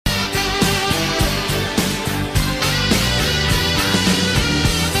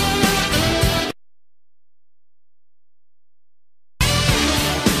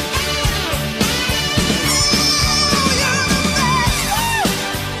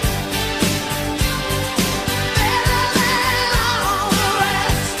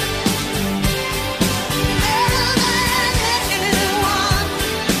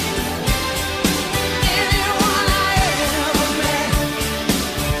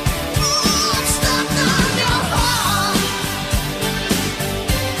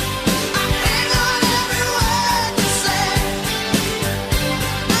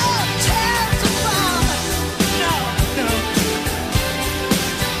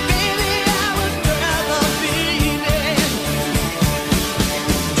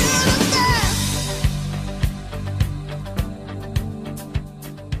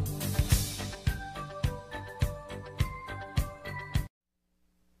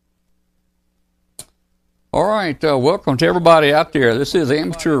All right, welcome to everybody out there. This is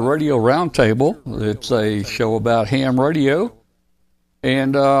Amateur Radio Roundtable. It's a show about ham radio.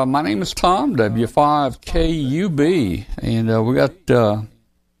 And my name is Tom, W5KUB. And we got,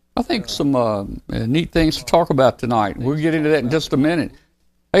 I think, some neat things to talk about tonight. We'll get into that in just a minute.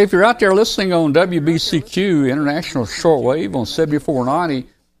 Hey, if you're out there listening on WBCQ International Shortwave on 7490,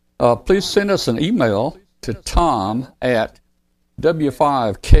 please send us an email to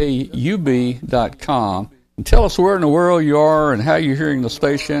tom@w5kub.com. And tell us where in the world you are and how you're hearing the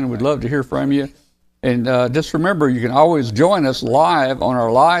station. We'd love to hear from you. And just remember, you can always join us live on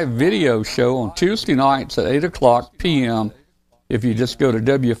our live video show on Tuesday nights at 8 o'clock p.m. if you just go to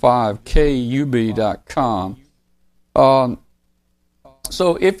w5kub.com.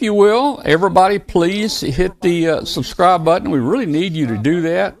 So if you will, everybody please hit the subscribe button. We really need you to do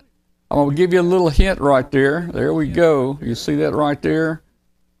that. I'm going to give you a little hint right there. There we go. You see that right there?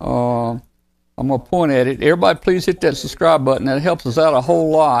 I'm going to point at it. Everybody please hit that subscribe button. That helps us out a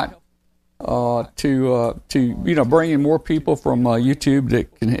whole lot to bring in more people from YouTube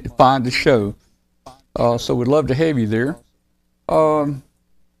that can find the show. So we'd love to have you there. So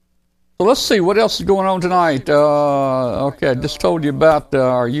let's see what else is going on tonight. Okay, I just told you about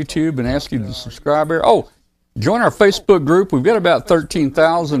our YouTube and asked you to subscribe here. Oh, join our Facebook group. We've got about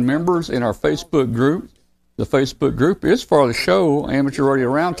 13,000 members in our Facebook group. The Facebook group is for the show, Amateur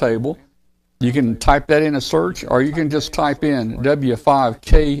Radio Roundtable. You can type that in a search, or you can just type in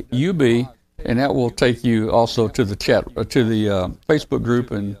W5KUB, and that will take you also to the chat, to the Facebook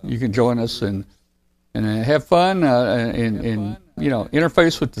group, and you can join us and have fun and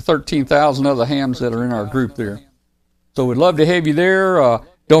interface with the 13,000 other hams that are in our group there. So we'd love to have you there.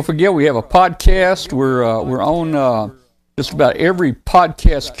 Don't forget, we have a podcast. We're on just about every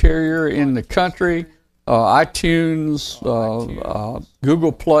podcast carrier in the country: iTunes,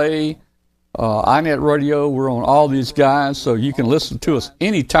 Google Play, iNet Radio. We're on all these guys, so you can listen to us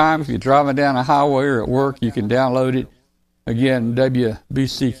anytime. If you're driving down a highway or at work, you can download it. Again,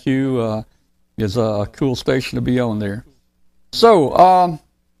 WBCQ is a cool station to be on there. So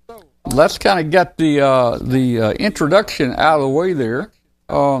let's kind of get the introduction out of the way there.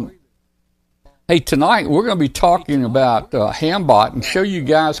 Hey, tonight we're going to be talking about Hambot and show you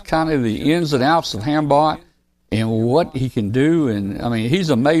guys kind of the ins and outs of Hambot and what he can do. And I mean, he's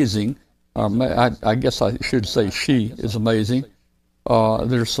amazing. I guess I should say she is amazing.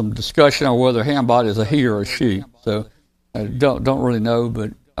 There's some discussion on whether Hambot is a he or a she. So I don't really know,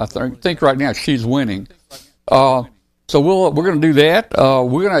 but I think right now she's winning. So we're going to do that.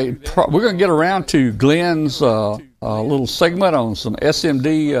 We're going to get around to Glenn's little segment on some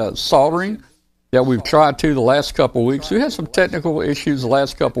SMD soldering that we've tried the last couple of weeks. We had some technical issues the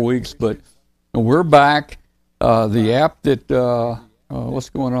last couple of weeks, but we're back. The app that what's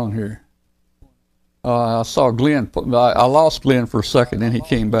going on here? I saw Glenn. I lost Glenn for a second, then he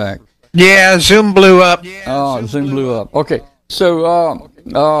came back. Yeah, Zoom blew up. Oh, Zoom blew up. Okay, so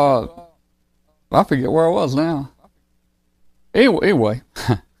I forget where I was now. Anyway.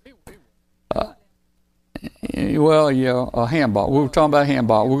 Hambot. We were talking about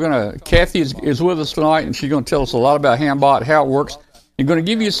Hambot. Kathy is with us tonight, and she's going to tell us a lot about Hambot, how it works. I'm going to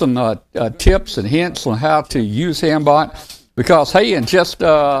give you some tips and hints on how to use Hambot. Because, hey, in just,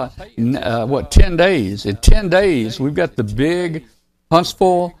 10 days? In 10 days, we've got the big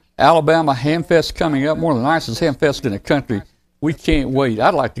Huntsville, Alabama Ham Fest coming up, one of the nicest ham fests in the country. We can't wait.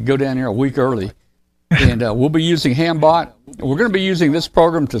 I'd like to go down there a week early. And we'll be using Hambot. We're going to be using this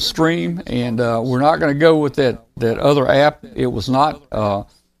program to stream, and we're not going to go with that other app. It was not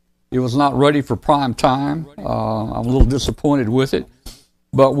ready for prime time. I'm a little disappointed with it.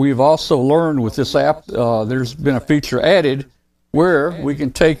 But we've also learned with this app, there's been a feature added where we can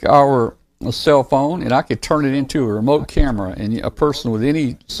take our cell phone and I could turn it into a remote camera, and a person with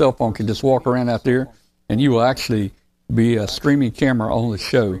any cell phone can just walk around out there, and you will actually be a streaming camera on the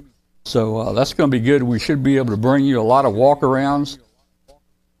show. So that's going to be good. We should be able to bring you a lot of walk-arounds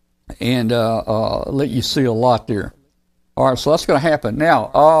and let you see a lot there. All right, so that's going to happen.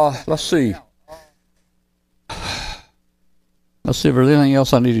 Now, let's see. Let's see if there's anything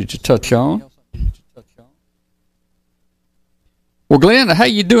else I needed to touch on. Well, Glenn, how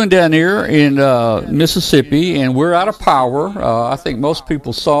you doing down there in Mississippi? And we're out of power. I think most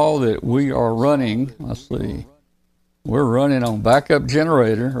people saw that we are running. Let's see. We're running on backup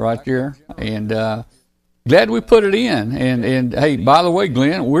generator right there. And glad we put it in. And hey, by the way,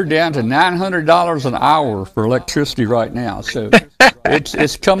 Glenn, we're down to $900 an hour for electricity right now. So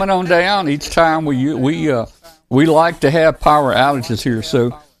it's coming on down each time we like to have power outages here.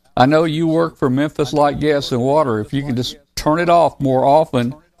 So I know you work for Memphis Light, Gas, and Water. If you can just turn it off more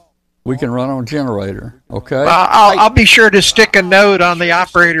often, we can run on a generator. Okay. Well, I'll be sure to stick a note on the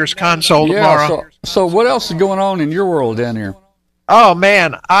operator's console tomorrow. So what else is going on in your world down here? Oh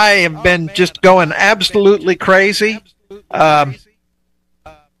man, I have been just going absolutely crazy. That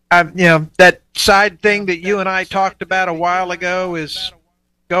side thing that you and I talked about a while ago is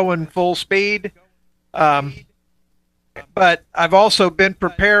going full speed. But I've also been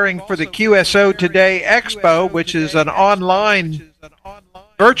preparing for the QSO Today Expo, which is an online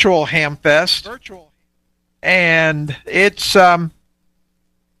virtual Hamfest, and it's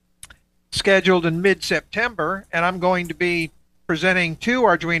scheduled in mid-September, and I'm going to be presenting 2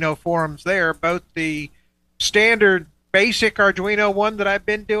 Arduino forums there, both the standard basic Arduino one that I've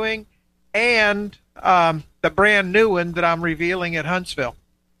been doing and the brand new one that I'm revealing at Huntsville.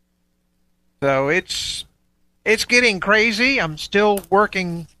 So it's getting crazy. I'm still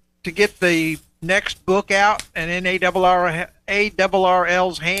working to get the next book out and in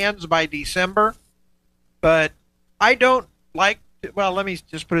ARRL's hands by December. But I don't like, well, let me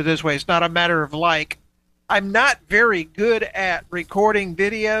just put it this way. It's not a matter of like. I'm not very good at recording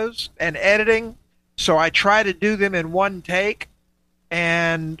videos and editing, so I try to do them in one take.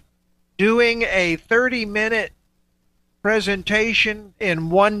 And doing a 30-minute presentation in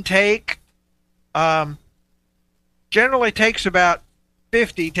one take generally takes about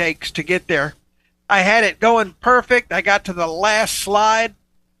 50 takes to get there. I had it going perfect. I got to the last slide,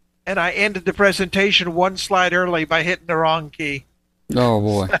 and I ended the presentation one slide early by hitting the wrong key. Oh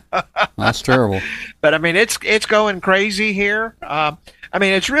boy, that's terrible. But I mean, it's going crazy here. I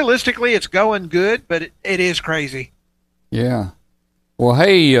mean, it's going good, but it is crazy. Yeah. Well,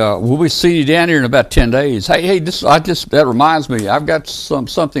 hey, we'll be seeing you down here in about 10 days. Hey, that reminds me. I've got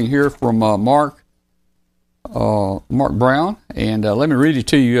something here from Mark Brown, and let me read it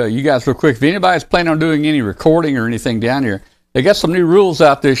to you, you guys, real quick. If anybody's planning on doing any recording or anything down here, they got some new rules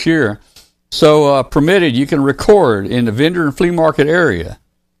out this year. So, permitted, you can record in the vendor and flea market area.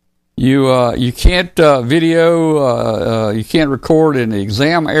 You can't video, you can't record in the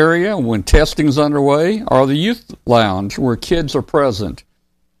exam area when testing's underway, or the youth lounge where kids are present.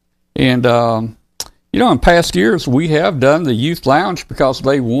 And in past years, we have done the youth lounge because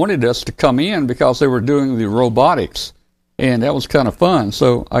they wanted us to come in because they were doing the robotics, and that was kind of fun.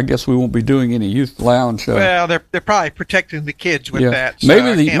 So I guess we won't be doing any youth lounge. Well, they're probably protecting the kids with that. So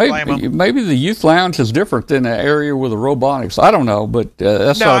maybe the youth lounge is different than the area with the robotics. I don't know, but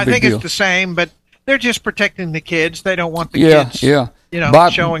that's not a big deal. I think it's the same, but they're just protecting the kids. They don't want the kids,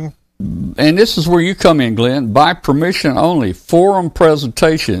 showing. And this is where you come in, Glenn. By permission only, forum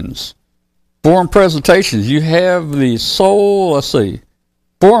presentations. Forum presentations, you have the sole,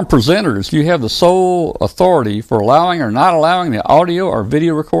 forum presenters, you have the sole authority for allowing or not allowing the audio or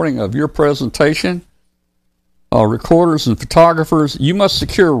video recording of your presentation. Recorders and photographers, you must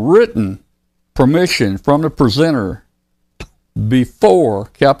secure written permission from the presenter before,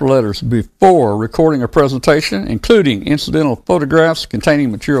 capital letters, before recording a presentation, including incidental photographs containing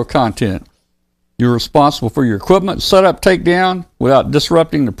material content. You're responsible for your equipment setup, takedown without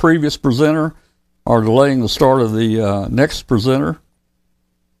disrupting the previous presenter or delaying the start of the next presenter.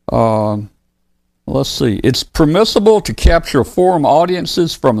 Let's see. It's permissible to capture forum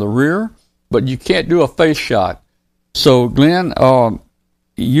audiences from the rear, but you can't do a face shot. So, Glenn,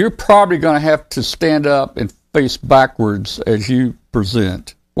 you're probably going to have to stand up and face backwards as you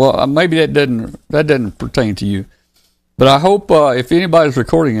present. Well, maybe that doesn't pertain to you. But I hope if anybody's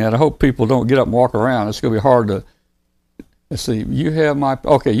recording that, I hope people don't get up and walk around. It's going to be hard to. Let's see. You have my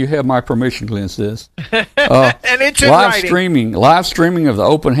permission, Glenn says. And it's in writing. Live streaming of the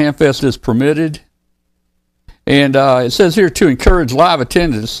Open Hamfest is permitted. And it says here to encourage live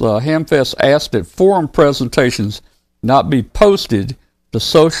attendance, Hamfest asked that forum presentations not be posted to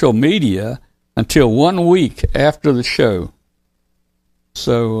social media until 1 week after the show.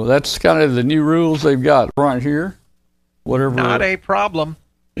 So that's kind of the new rules they've got right here. Whatever. Not a problem.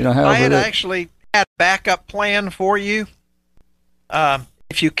 I had actually had a backup plan for you.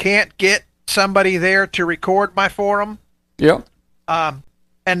 If you can't get somebody there to record my forum. Yep. And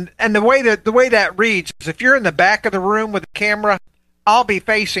the way that reads is if you're in the back of the room with the camera, I'll be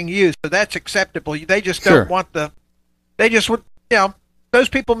facing you, so that's acceptable. They just don't want those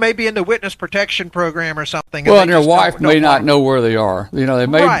people may be in the witness protection program or something. Well, and their wife may not know where they are. They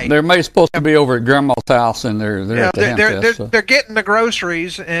may supposed to be over at Grandma's house, and they're at the Hamfest. They're getting the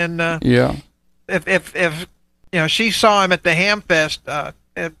groceries, and if she saw him at the Hamfest,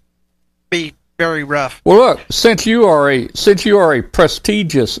 it'd be very rough. Well, look, since you are a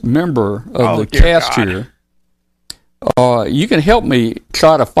prestigious member of the cast here, you can help me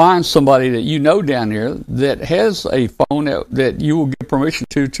try to find somebody that you know down there that has a phone that you will give permission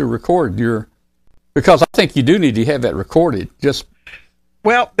to record your, because I think you do need to have that recorded. Just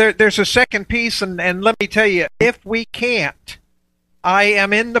Well, there's a second piece, and let me tell you, if we can't, I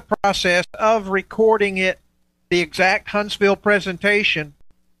am in the process of recording it, the exact Huntsville presentation.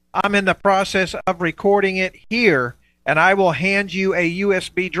 I'm in the process of recording it here, and I will hand you a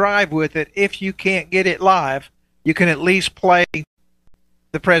USB drive with it. If you can't get it live, you can at least play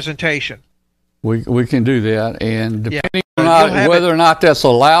the presentation. we can do that, and depending Yeah. on whether or not that's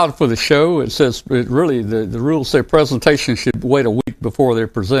allowed for the show, it says the rules say presentation should wait a week before they're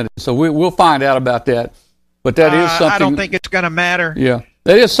presented. So we'll find out about that. But that is something. I don't think it's going to matter. Yeah,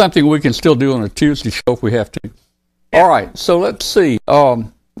 that is something we can still do on a Tuesday show if we have to. Yeah. All right, so let's see.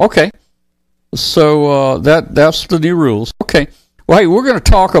 Okay, so that's the new rules. Okay, well, hey, we're going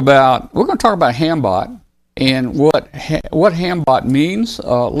to talk about Hambot and what Hambot means.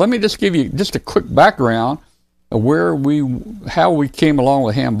 Let me just give you just a quick background of how we came along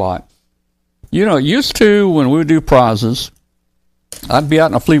with Hambot. You know, used to when we would do prizes, I'd be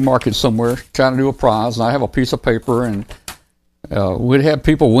out in a flea market somewhere trying to do a prize, and I have a piece of paper, and we'd have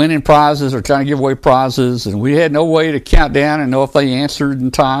people winning prizes or trying to give away prizes, and we had no way to count down and know if they answered in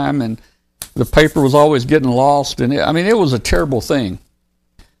time, and the paper was always getting lost, and it was a terrible thing.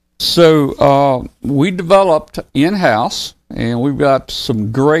 So we developed in-house, and we've got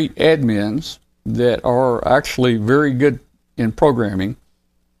some great admins that are actually very good in programming,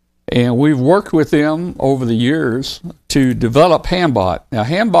 and we've worked with them over the years to develop Hambot. Now,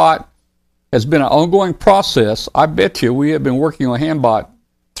 Hambot has been an ongoing process. I bet you we have been working on Hambot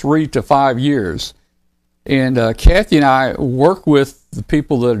 3 to 5 years. And Kathy and I work with the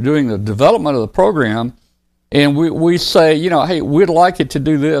people that are doing the development of the program, and we say, hey, we'd like it to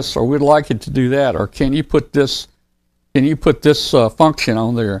do this, or we'd like it to do that, or can you put this function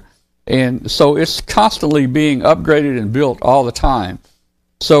on there? And so it's constantly being upgraded and built all the time.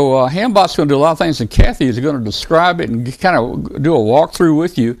 So Hambot's going to do a lot of things, and Kathy is going to describe it and kind of do a walkthrough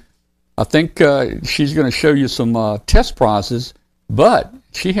with you. I think she's going to show you some test prizes, but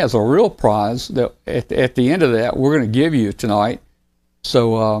she has a real prize that at the end of that we're going to give you tonight,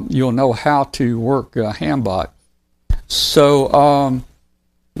 so you'll know how to work Hambot. So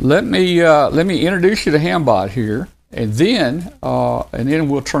let me introduce you to Hambot here, and then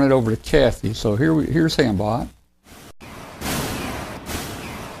we'll turn it over to Kathy. So here's Hambot.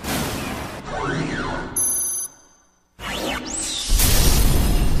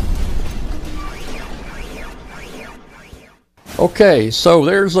 Okay, so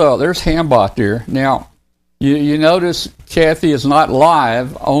there's Hambot there. Now, you notice Kathy is not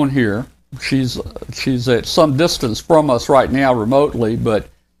live on here. She's at some distance from us right now remotely, but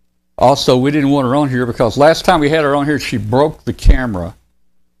also we didn't want her on here because last time we had her on here, she broke the camera.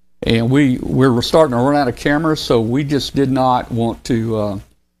 And we were starting to run out of cameras, so we just did not want to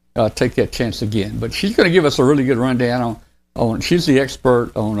take that chance again. But she's going to give us a really good rundown on she's the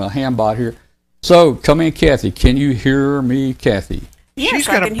expert on Hambot here. So, come in, Kathy. Can you hear me, Kathy? Yes, She's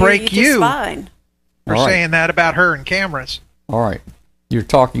going to break you fine. for saying that about her and cameras. All right. You're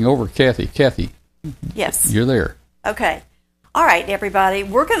talking over Kathy. Kathy. Yes. You're there. Okay. All right, everybody.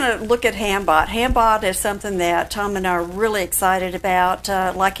 We're going to look at Hambot. Hambot is something that Tom and I are really excited about.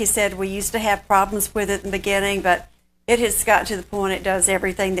 Like he said, we used to have problems with it in the beginning, but it has gotten to the point it does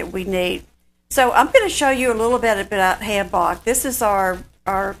everything that we need. So I'm going to show you a little bit about Hambot. This is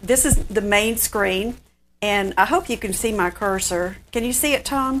this is the main screen, and I hope you can see my cursor. Can you see it,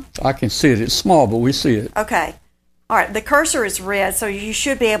 Tom? I can see it. It's small, but we see it. Okay. All right. The cursor is red, so you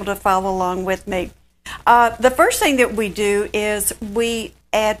should be able to follow along with me. The first thing that we do is we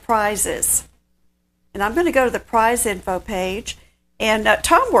add prizes. And I'm going to go to the prize info page. And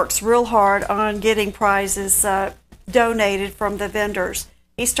Tom works real hard on getting prizes donated from the vendors.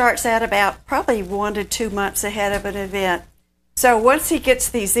 He starts out about probably 1 to 2 months ahead of an event. So once he gets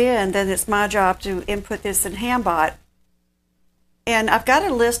these in, then it's my job to input this in Hambot. And I've got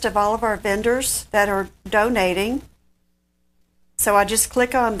a list of all of our vendors that are donating. So I just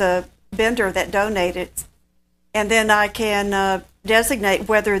click on the vendor that donated, and then I can designate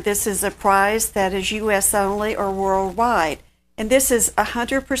whether this is a prize that is U.S. only or worldwide. And this is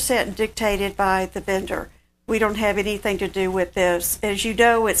 100% dictated by the vendor. We don't have anything to do with this. As you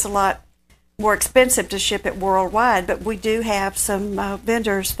know, it's a lot more expensive to ship it worldwide, but we do have some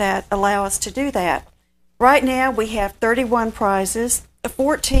vendors that allow us to do that. Right now, we have 31 prizes.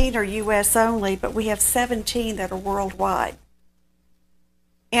 14 are U.S. only, but we have 17 that are worldwide.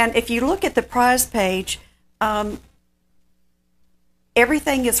 And if you look at the prize page,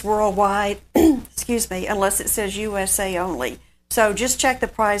 everything is worldwide. Excuse unless it says USA only. So just check the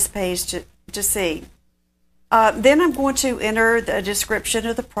prize page to see. Then I'm going to enter the description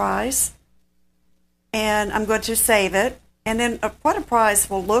of the prize, and I'm going to save it. And then what a prize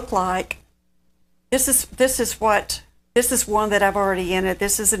will look like. This is one that I've already entered.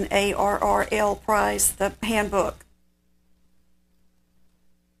 This is an ARRL prize, the handbook.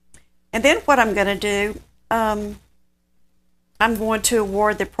 And then what I'm going to do, I'm going to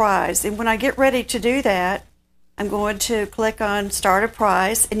award the prize. And when I get ready to do that, I'm going to click on Start a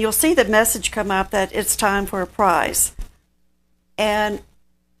Prize, and you'll see the message come up that it's time for a prize. And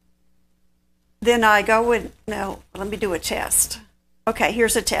then I go and, no, let me do a test. Okay,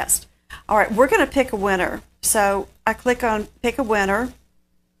 here's a test. All right, we're going to pick a winner. So I click on Pick a Winner,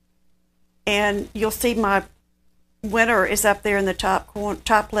 and you'll see my winner is up there in the top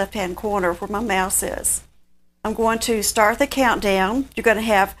left-hand corner where my mouse is. I'm going to start the countdown. You're going to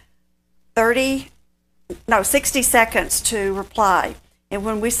have 60 seconds to reply. And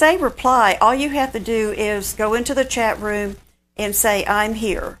when we say reply, all you have to do is go into the chat room and say, I'm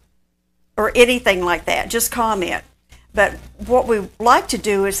here, or anything like that. Just comment. But what we like to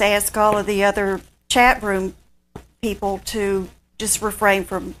do is ask all of the other chat room people to just refrain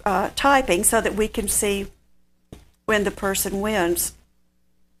from typing so that we can see when the person wins.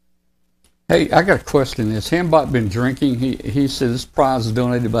 Hey, I got a question. Has Hambot been drinking? He says this prize is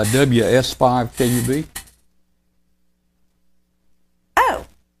donated by WS5KUB. Oh.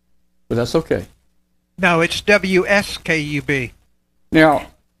 But that's okay. No, it's WSKUB. Now,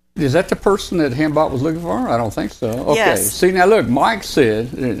 is that the person that Hambot was looking for? I don't think so. Okay. Yes. See, now look, Mike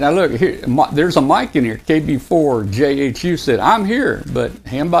said, now look, here, there's a mic in here. KB4JHU said, I'm here, but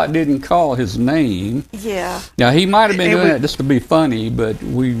Hambot didn't call his name. Yeah. Now, he might have been doing that just to be funny, but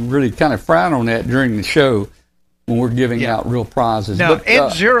we really kind of frown on that during the show when we're giving out real prizes. No, but,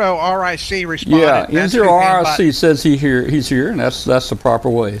 N0RIC responded. Yeah, N0RIC says he's here, and that's the proper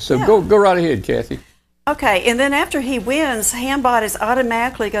way. So go right ahead, Kathy. Okay, and then after he wins, Hambot is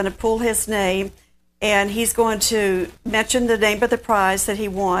automatically going to pull his name, and he's going to mention the name of the prize that he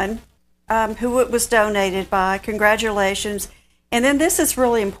won, who it was donated by, congratulations. And then this is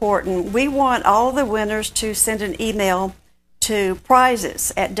really important. We want all of the winners to send an email to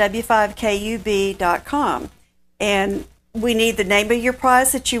prizes@w5kub.com. And we need the name of your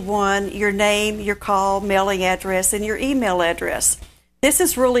prize that you won, your name, your call, mailing address, and your email address. This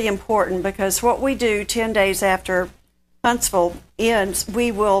is really important because what we do 10 days after Huntsville ends,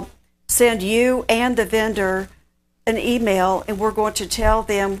 we will send you and the vendor an email, and we're going to tell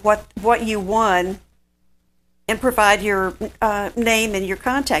them what you won and provide your name and your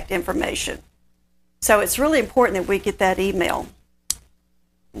contact information. So it's really important that we get that email.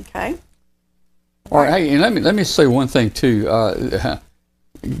 Okay. All right. Hey, and let me say one thing too.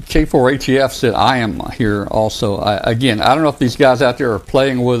 K4HEF said, I am here also. Again, I don't know if these guys out there are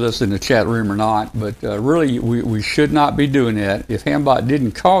playing with us in the chat room or not, but really we should not be doing that. If Hambot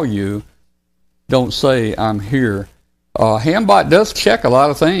didn't call you, don't say I'm here. Hambot does check a lot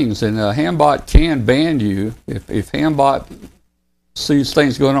of things, and Hambot can ban you. If Hambot sees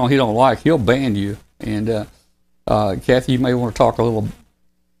things going on he don't like, he'll ban you. And Kathy, you may want to talk a little,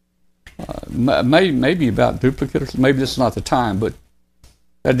 maybe about duplicates. Maybe this is not the time, but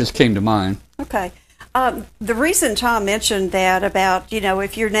that just came to mind. Okay. The reason Tom mentioned that about,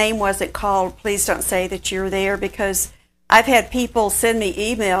 if your name wasn't called, please don't say that you're there, because I've had people send me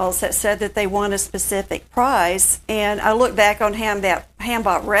emails that said that they won a specific prize, and I look back on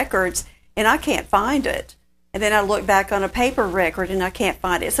Hambot records, and I can't find it. And then I look back on a paper record, and I can't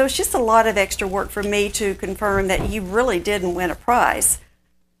find it. So it's just a lot of extra work for me to confirm that you really didn't win a prize.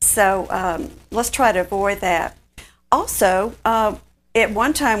 So let's try to avoid that. Also, at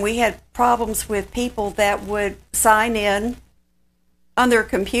one time, we had problems with people that would sign in on their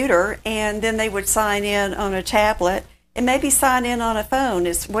computer, and then they would sign in on a tablet, and maybe sign in on a phone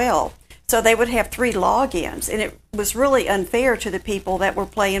as well. So they would have 3 logins, and it was really unfair to the people that were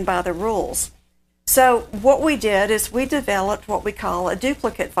playing by the rules. So what we did is we developed what we call a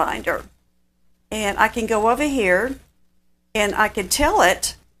duplicate finder. And I can go over here, and I can tell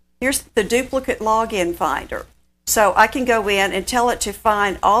it, here's the duplicate login finder. So I can go in and tell it to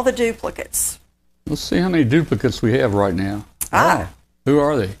find all the duplicates. Let's see how many duplicates we have right now. Wow. Who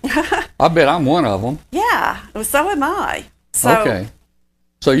are they? I bet I'm one of them. Yeah, so am I. So, okay.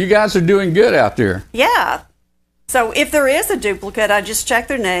 So you guys are doing good out there. Yeah. So if there is a duplicate, I just check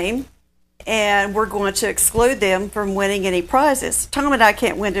their name, and we're going to exclude them from winning any prizes. Tom and I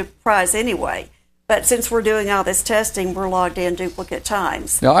can't win a prize anyway. But since we're doing all this testing, we're logged in duplicate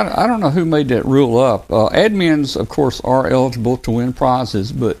times. Now, I don't know who made that rule up. Admins, of course, are eligible to win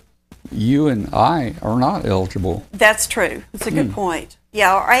prizes, but you and I are not eligible. That's true. That's a good point.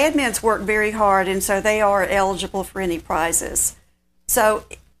 Yeah, our admins work very hard, and so they are eligible for any prizes. So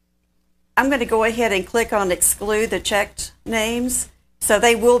I'm going to go ahead and click on exclude the checked names. So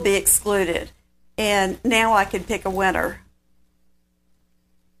they will be excluded. And now I can pick a winner.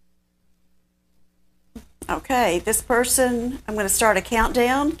 Okay, this person, I'm going to start a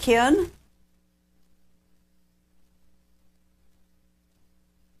countdown. Ken.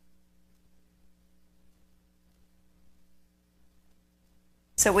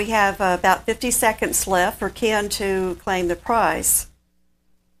 So we have about 50 seconds left for Ken to claim the prize.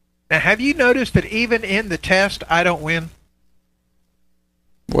 Now, have you noticed that even in the test, I don't win?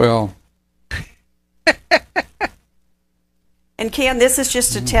 Well. And Ken, this is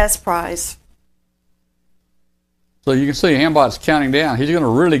just a test prize. So you can see Hambot's counting down. He's going to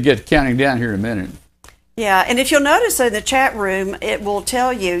really get counting down here in a minute. Yeah, and if you'll notice in the chat room, it will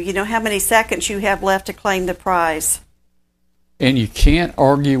tell you, how many seconds you have left to claim the prize. And you can't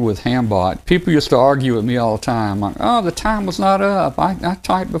argue with Hambot. People used to argue with me all the time. Like, oh, the time was not up. I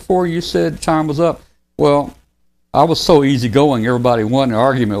typed before you said the time was up. Well, I was so easygoing, everybody won the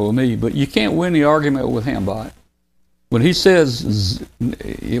argument with me. But you can't win the argument with Hambot. When he says,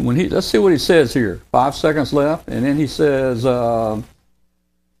 let's see what he says here. 5 seconds left, and then he says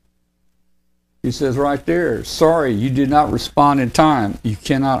right there, sorry, you did not respond in time. You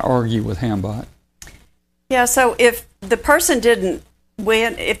cannot argue with Hambot. Yeah, so if the person didn't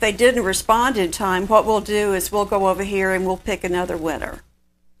win, if they didn't respond in time, what we'll do is we'll go over here and we'll pick another winner.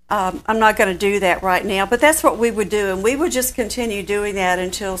 I'm not going to do that right now, but that's what we would do, and we would just continue doing that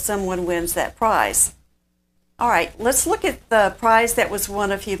until someone wins that prize. All right, let's look at the prize that was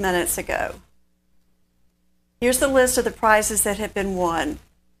won a few minutes ago. Here's the list of the prizes that have been won.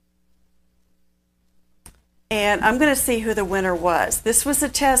 And I'm going to see who the winner was. This was a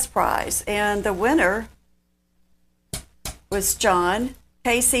test prize, and the winner was John,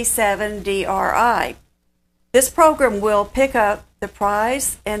 KC7DRI. This program will pick up the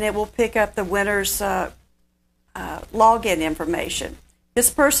prize, and it will pick up the winner's login information. This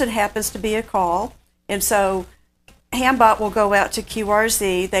person happens to be a call, and so Hambot will go out to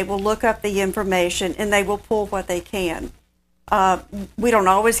QRZ, they will look up the information, and they will pull what they can. We don't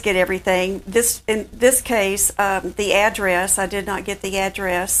always get everything. In this case, the address, I did not get the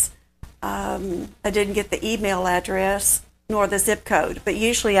address. I didn't get the email address nor the zip code, but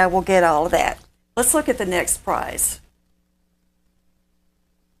usually I will get all of that. Let's look at the next prize.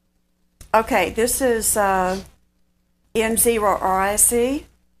 Okay, this is M0RIC,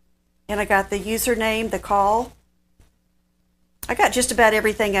 and I got the username, the call. I got just about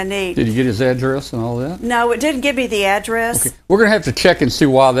everything I need. Did you get his address and all that? No, it didn't give me the address. Okay. We're going to have to check and see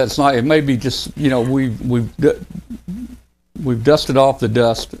why that's not. It may be just, we've dusted off the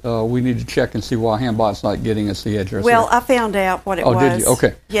dust. We need to check and see why Hambot's not getting us the address. Well, I found out what it was. Oh, did you?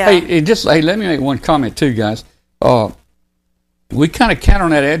 Okay. Yeah. Hey, let me make one comment too, guys. We kind of count on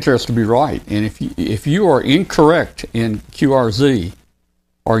that address to be right, and if you are incorrect in QRZ,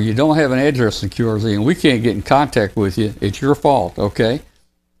 or you don't have an address in QRZ, and we can't get in contact with you, it's your fault. Okay.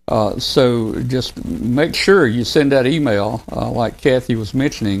 So just make sure you send that email, like Kathy was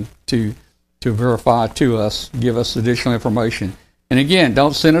mentioning, to verify to us, give us additional information. And again,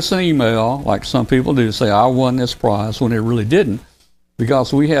 don't send us an email like some people do, say, I won this prize, when they really didn't,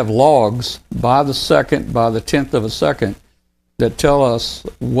 because we have logs by the 10th of a second, that tell us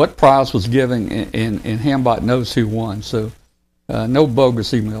what prize was given, and Hambot knows who won. So no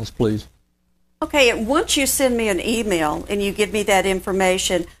bogus emails, please. Okay, and once you send me an email and you give me that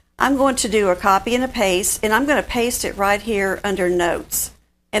information, I'm going to do a copy and a paste, and I'm going to paste it right here under notes.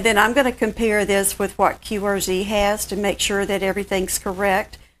 And then I'm going to compare this with what QRZ has to make sure that everything's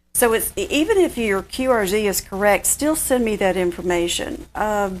correct. So it's, even if your QRZ is correct, still send me that information.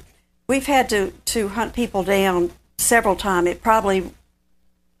 We've had to hunt people down several times. It probably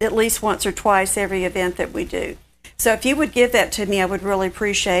at least once or twice every event that we do. So if you would give that to me, I would really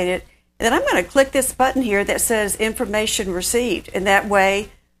appreciate it. And then I'm going to click this button here that says information received, and that way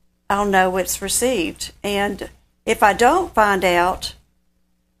I'll know it's received. And if I don't find out,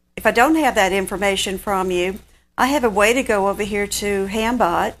 if I don't have that information from you, I have a way to go over here to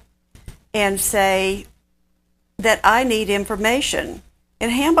Hambot and say that I need information.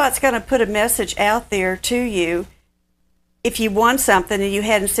 And Hambot's going to put a message out there to you. If you won something and you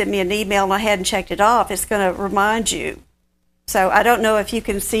hadn't sent me an email and I hadn't checked it off, it's going to remind you. So I don't know if you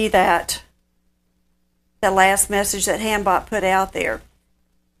can see that, the last message that Hambot put out there.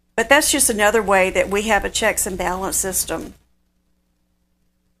 But that's just another way that we have a checks and balance system.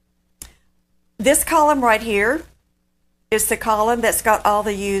 This column right here is the column that's got all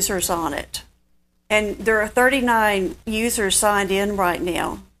the users on it. And there are 39 users signed in right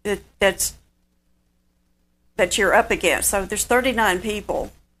now that you're up against. So there's 39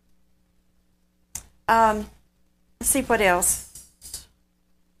 people. Let's see what else.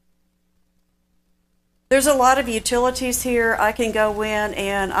 There's a lot of utilities here. I can go in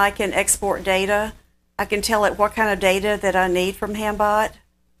and I can export data. I can tell it what kind of data that I need from Hambot.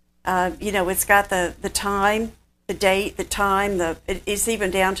 It's got the time, the date, the time, it's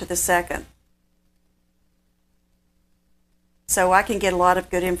even down to the second. So I can get a lot of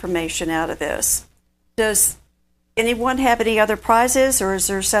good information out of this. Does anyone have any other prizes, or is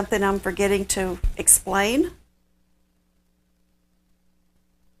there something I'm forgetting to explain?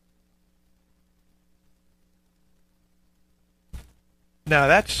 No,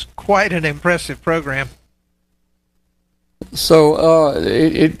 that's quite an impressive program. So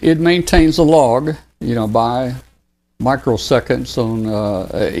it maintains a log, by microseconds on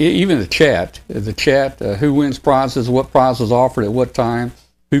even the chat. Who wins prizes, what prizes offered at what time,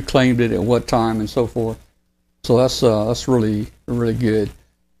 who claimed it at what time, and so forth. So that's really good.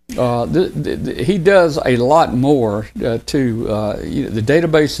 He does a lot more too. The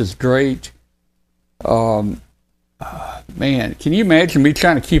database is great. Man, can you imagine me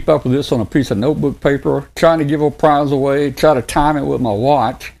trying to keep up with this on a piece of notebook paper, trying to give a prize away, try to time it with my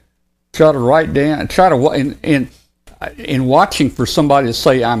watch, try to write down, and watching for somebody to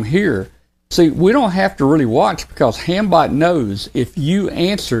say, I'm here. See, we don't have to really watch because Hambot knows if you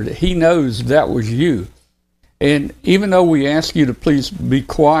answered, he knows that was you. And even though we ask you to please be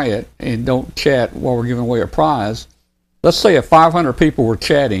quiet and don't chat while we're giving away a prize, let's say if 500 people were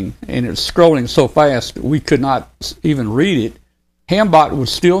chatting and it's scrolling so fast we could not even read it, Hambot would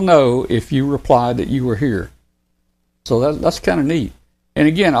still know if you replied that you were here. So that's kind of neat. And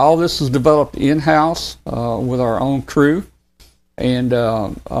again, all this is developed in-house with our own crew. And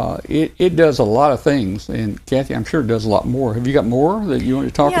it does a lot of things. And Kathy, I'm sure it does a lot more. Have you got more that you want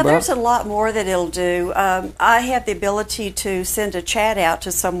to talk about? Yeah, there's a lot more that it'll do. I have the ability to send a chat out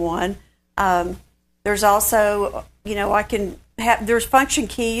to someone. There's also, there's function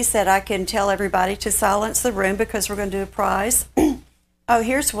keys that I can tell everybody to silence the room because we're going to do a prize. Oh,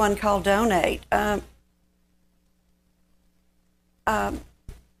 here's one called Donate. As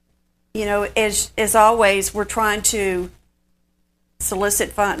always, we're trying to solicit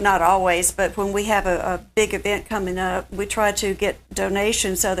fund, not always, but when we have a big event coming up, we try to get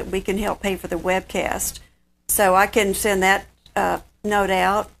donations so that we can help pay for the webcast. So I can send that note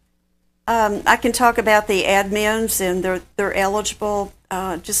out. I can talk about the admins and they're eligible.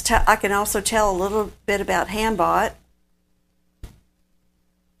 I can also tell a little bit about Hambot.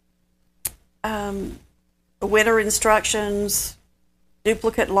 Winner instructions,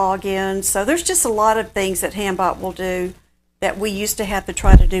 duplicate logins. So there's just a lot of things that Hambot will do that we used to have to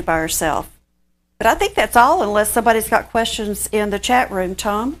try to do by ourselves. But I think that's all, unless somebody's got questions in the chat room.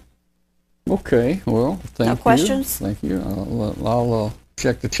 Tom? Okay, well, thank you. No questions? Thank you. I'll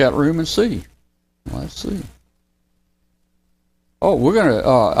check the chat room and see. Let's see. Oh, we're going to,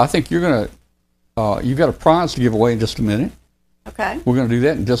 I think you're going to, you've got a prize to give away in just a minute. Okay. We're going to do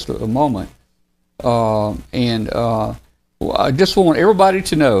that in just a moment. I just want everybody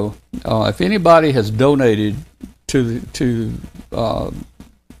to know, if anybody has donated to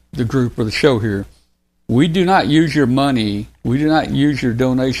the group or the show here, we do not use your money. We do not use your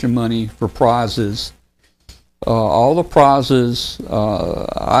donation money for prizes. All the prizes,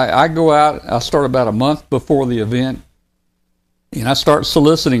 I go out, I start about a month before the event, and I start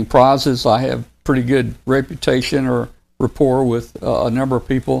soliciting prizes. I have pretty good reputation or rapport with a number of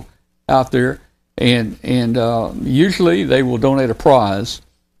people out there, and usually they will donate a prize,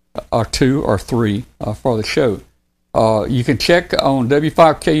 or two or three, for the show. You can check on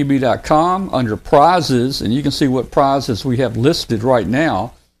W5KUB.com under prizes, and you can see what prizes we have listed right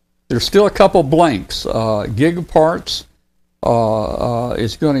now. There's still a couple blanks. Gigaparts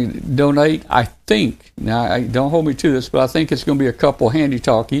is going to donate, I think. Now, don't hold me to this, but I think it's going to be a couple handy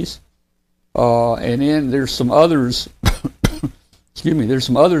talkies. And then there's some others. Excuse me. There's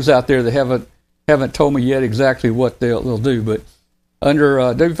some others out there that haven't told me yet exactly what they'll do. But under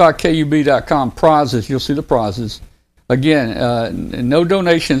W5KUB.com prizes, you'll see the prizes. Again, no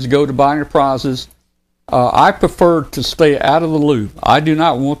donations go to buying the prizes. I prefer to stay out of the loop. I do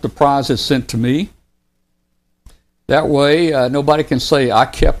not want the prizes sent to me. That way, nobody can say I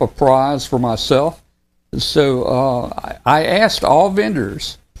kept a prize for myself. So I asked all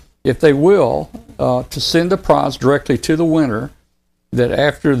vendors, if they will, to send the prize directly to the winner, that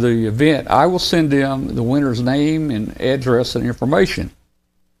after the event, I will send them the winner's name and address and information.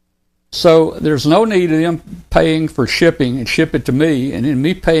 So there's no need of them paying for shipping and ship it to me, and then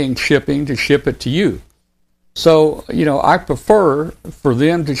me paying shipping to ship it to you. So, I prefer for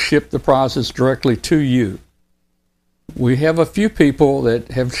them to ship the prizes directly to you. We have a few people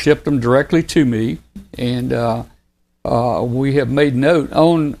that have shipped them directly to me, and we have made note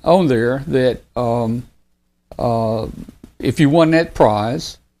on there that if you won that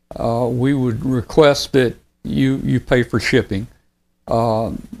prize, we would request that you pay for shipping.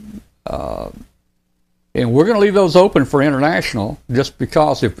 And we're going to leave those open for international, just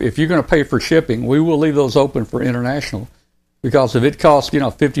because if you're going to pay for shipping, we will leave those open for international, because if it costs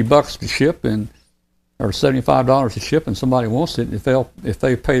 $50 to ship or $75 to ship, and somebody wants it, if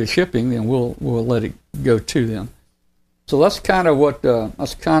they pay the shipping, then we'll let it go to them. So that's kind of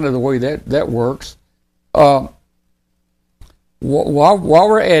the way that works. While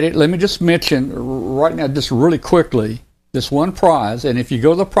we're at it, let me just mention right now, just really quickly, this one prize. And if you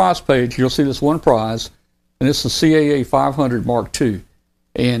go to the prize page, you'll see this one prize, and it's the CAA 500 Mark II.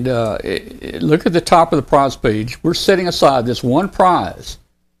 And look at the top of the prize page. We're setting aside this one prize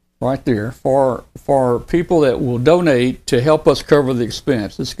right there for people that will donate to help us cover the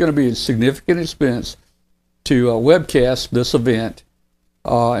expense. It's going to be a significant expense to webcast this event,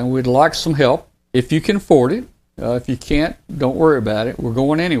 and we'd like some help if you can afford it. If you can't, don't worry about it. We're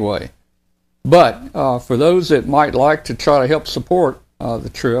going anyway. But for those that might like to try to help support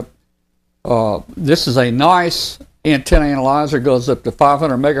the trip, this is a nice antenna analyzer. It goes up to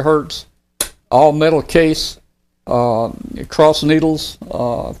 500 megahertz, all metal case, cross needles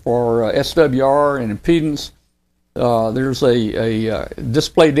for SWR and impedance. There's a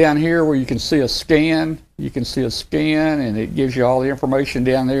display down here where you can see a scan. You can see a scan, and it gives you all the information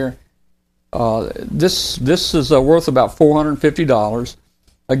down there. This is worth about $450.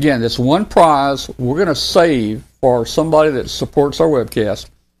 Again, this one prize we're going to save for somebody that supports our webcast.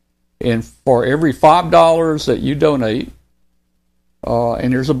 And for every $5 that you donate,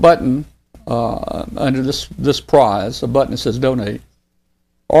 and there's a button under this prize, a button that says donate,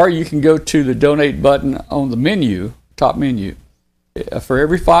 or you can go to the donate button on the menu, top menu. For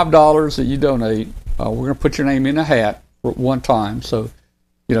every $5 that you donate, we're going to put your name in a hat for one time. So,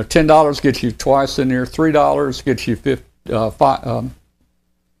 $10 gets you twice in there, $3 gets you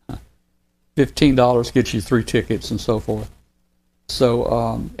 $15 gets you 3 tickets, and so forth.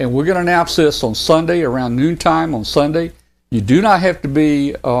 So, and we're going to announce this on Sunday around noontime on Sunday. You do not have to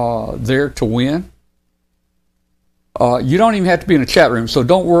be there to win. You don't even have to be in a chat room, so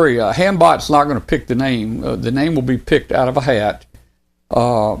don't worry. Hambot's not going to pick the name. The name will be picked out of a hat.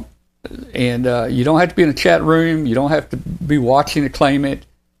 And you don't have to be in a chat room. You don't have to be watching to claim it.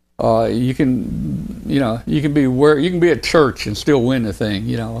 You can be at church and still win the thing.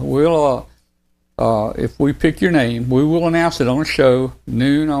 We'll if we pick your name, we will announce it on a show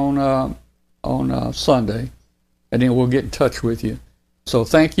noon on Sunday, and then we'll get in touch with you. So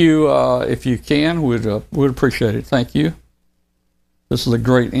thank you. If you can, we'd appreciate it. Thank you. This is a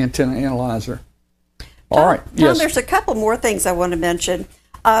great antenna analyzer. All right. Tom, yes. There's a couple more things I want to mention.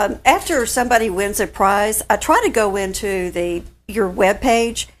 After somebody wins a prize, I try to go into your web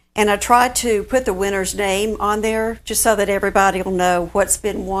page, and I try to put the winner's name on there just so that everybody will know what's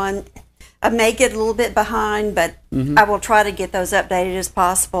been won. I may get a little bit behind, but I will try to get those updated as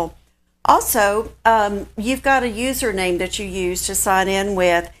possible. Also, you've got a username that you use to sign in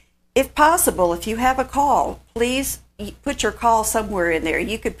with. If possible, if you have a call, please put your call somewhere in there.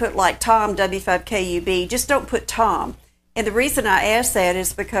 You could put like Tom W5KUB. Just don't put Tom. And the reason I ask that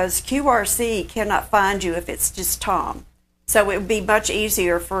is because QRC cannot find you if it's just Tom. So it would be much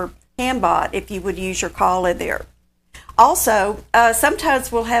easier for Hambot if you would use your call in there. Also,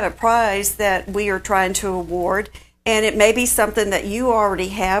 sometimes we'll have a prize that we are trying to award, and it may be something that you already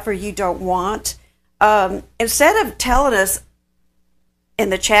have or you don't want. Instead of telling us in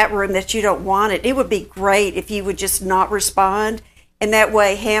the chat room that you don't want it, it would be great if you would just not respond, and that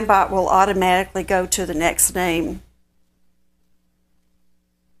way Hambot will automatically go to the next name.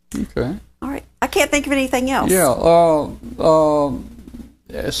 Okay. All right. I can't think of anything else. Yeah.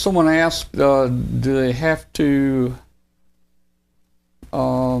 Someone asked, do they have to...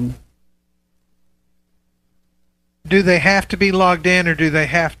 Do they have to be logged in, or do they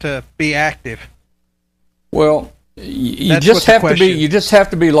have to be active? Well, you just have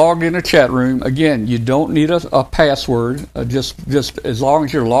to be logged in a chat room. Again, you don't need a password. Just as long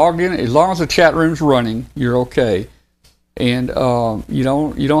as you're logged in, as long as the chat room's running, you're okay. And you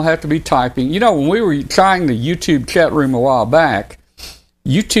don't have to be typing. When we were trying the YouTube chat room a while back,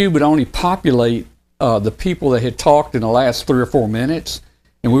 YouTube would only populate the people that had talked in the last 3 or 4 minutes,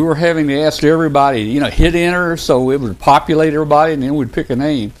 and we were having to ask everybody, hit enter, so it would populate everybody, and then we'd pick a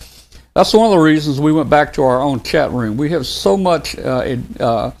name. that's one of the reasons we went back to our own chat room. We have so much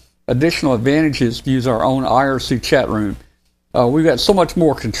additional advantages to use our own IRC chat room. We've got so much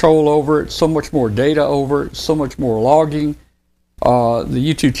more control over it, so much more data over it, so much more logging. The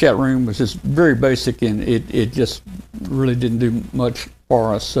YouTube chat room was just very basic, and it just really didn't do much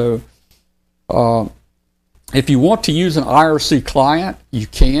for us. So if you want to use an IRC client, you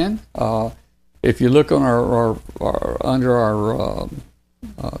can. If you look on under our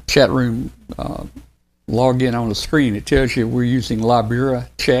chat room login on the screen, it tells you we're using Libera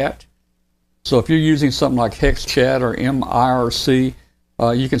Chat. So if you're using something like HexChat or MIRC,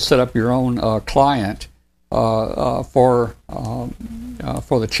 you can set up your own client for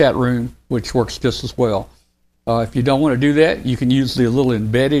the chat room, which works just as well. If you don't want to do that, you can use the little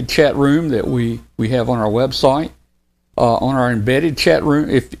embedded chat room that we have on our website. On our embedded chat room,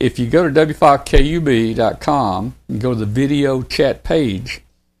 if you go to w5kub.com and go to the video chat page,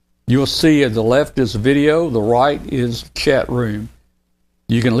 you'll see at the left is video, the right is chat room.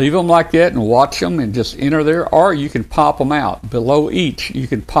 You can leave them like that and watch them and just enter there, or you can pop them out. Below each, you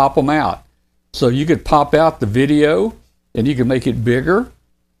can pop them out. So you could pop out the video, and you can make it bigger,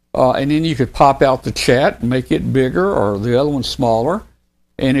 and then you could pop out the chat and make it bigger, or the other one smaller.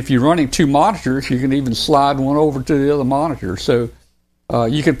 And if you're running two monitors, you can even slide one over to the other monitor. So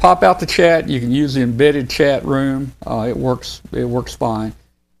you can pop out the chat. You can use the embedded chat room. It works fine.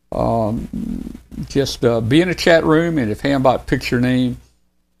 Just be in a chat room, and if Hambot picks your name,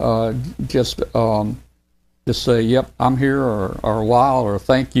 just say, yep, I'm here, or wow, or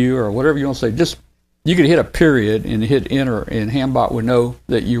thank you, or whatever you want to say. Just, you can hit a period and hit enter, and Hambot would know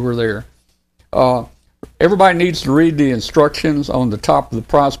that you were there. Everybody needs to read the instructions on the top of the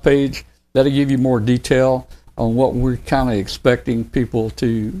prize page. That'll give you more detail on what we're kind of expecting people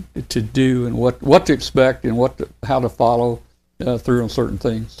to do, and what to expect, and how to follow through on certain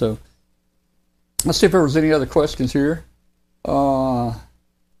things. So let's see if there was any other questions here.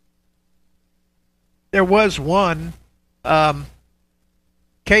 There was one.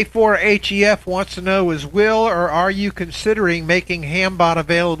 K4HEF wants to know, is Will or are you considering making Hambot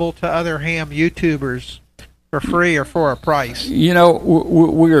available to other ham YouTubers for free or for a price? You know,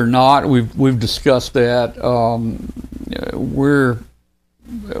 we are not. We've discussed that.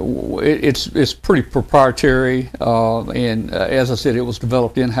 It's pretty proprietary, and as I said, it was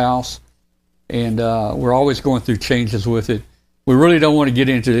developed in-house, and we're always going through changes with it. We really don't want to get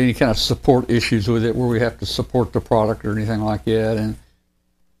into any kind of support issues with it, where we have to support the product or anything like that. And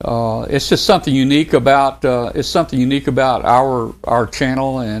it's just something unique about our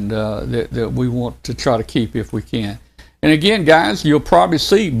channel, and that we want to try to keep if we can. And again, guys, you'll probably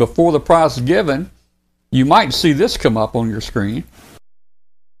see before the prize is given, you might see this come up on your screen.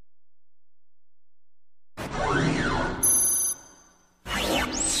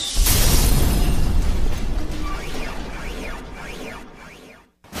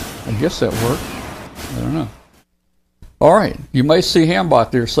 I guess that worked. I don't know. All right, you may see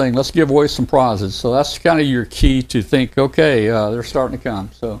Hambot there saying, let's give away some prizes. So that's kind of your key to think, okay, they're starting to come.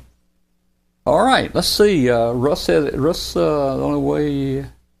 So, all right, let's see. Russ said, the only way,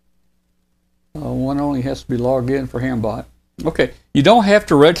 one only has to be logged in for Hambot. Okay, you don't have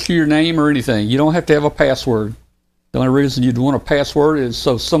to register your name or anything. You don't have to have a password. The only reason you'd want a password is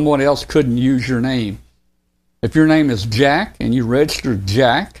so someone else couldn't use your name. If your name is Jack and you register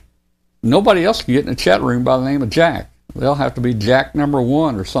Jack, nobody else can get in the chat room by the name of Jack. They'll have to be Jack number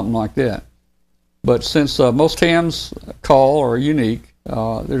 1 or something like that. But since most hams call are unique,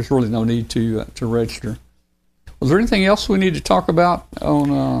 there's really no need to register. Was there anything else we need to talk about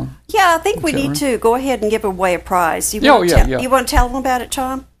on? Yeah, I think we need to go ahead and give away a prize. You want to tell them about it,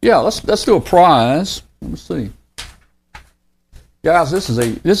 Tom? Yeah, let's do a prize. Let me see. Guys, this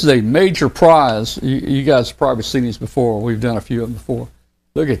is a major prize. You guys have probably seen these before. We've done a few of them before.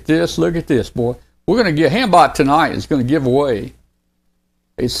 Look at this, boy. We're going to get, Hambot tonight is going to give away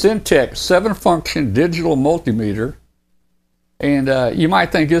a Syntec 7-function digital multimeter. And you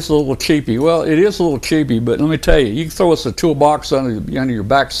might think this is a little cheapy. Well, it is a little cheapy, but let me tell you, you can throw us a toolbox under your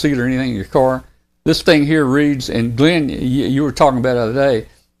back seat or anything in your car. This thing here reads, and Glenn, you were talking about it the other day,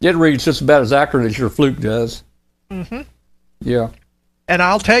 it reads just about as accurate as your Fluke does. Mm-hmm. Yeah. And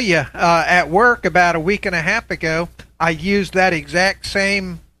I'll tell you, at work about a week and a half ago, I used that exact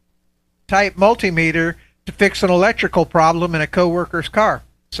same type multimeter to fix an electrical problem in a coworker's car.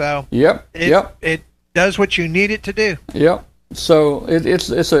 So it does what you need it to do. Yep. So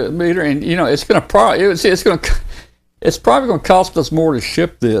it's a meter, and it's going to It's probably going to cost us more to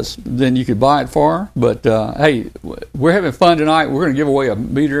ship this than you could buy it for. But hey, we're having fun tonight. We're going to give away a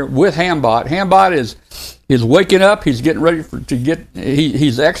meter with Hambot. Hambot is waking up. He's getting ready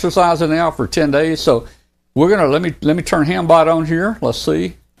he's exercising now for 10 days. So we're gonna let me turn Hambot on here. Let's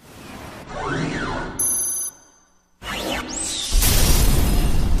see.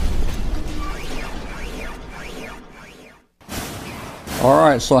 All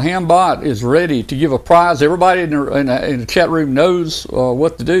right, so Hambot is ready to give a prize. Everybody in the chat room knows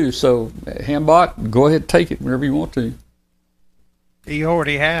what to do. So Hambot, go ahead and take it whenever you want to. He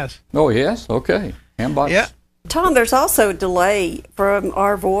already has. Oh, yes? Okay. Hambot. Yeah. Tom, there's also a delay from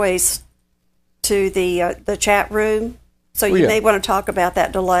our voice to the chat room, so you may want to talk about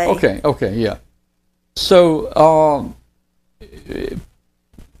that delay. Okay, yeah. So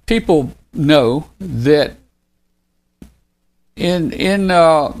people know that in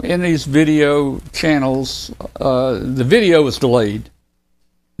these video channels, the video is delayed.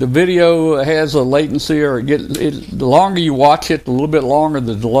 The video has a latency, or the longer you watch it, a little bit longer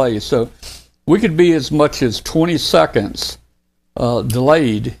the delay. So we could be as much as 20 seconds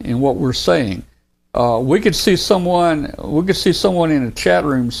delayed in what we're saying. We could see someone in a chat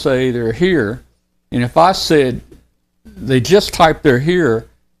room say they're here, and if I said they just typed they're here,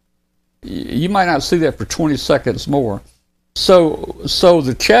 you might not see that for 20 seconds more. So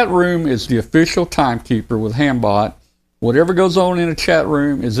the chat room is the official timekeeper with Hambot. Whatever goes on in the chat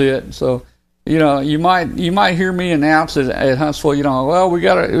room is it. So, you might hear me announce it at Huntsville. Well, we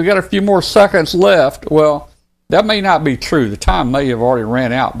got a few more seconds left. Well, that may not be true. The time may have already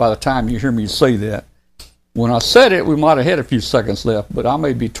ran out by the time you hear me say that. When I said it, we might have had a few seconds left, but I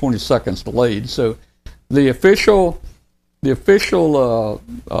may be 20 seconds delayed. So, the official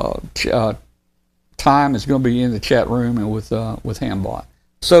time is going to be in the chat room and with Hambot.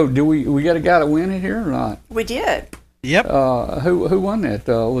 So, do we got a guy to win it here or not? We did. Yep. Who won that?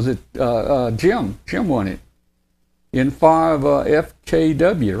 Was it Jim? Jim won it. N5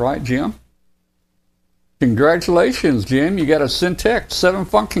 FKW, right, Jim? Congratulations, Jim. You got a Syntec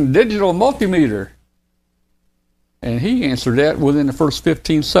 7-function digital multimeter. And he answered that within the first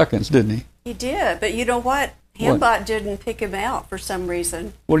 15 seconds, didn't he? He did, but you know what? Hambot didn't pick him out for some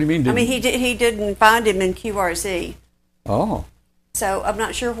reason. What do you mean? He didn't find him in QRZ. Oh. So I'm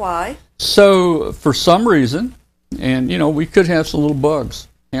not sure why. So for some reason, and we could have some little bugs.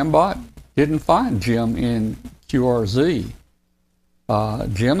 Hambot didn't find Jim in QRZ.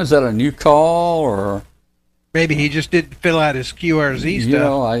 Jim, is that a new call or? Maybe he just didn't fill out his QRZ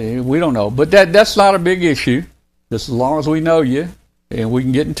stuff. We don't know, but that's not a big issue. Just as long as we know you and we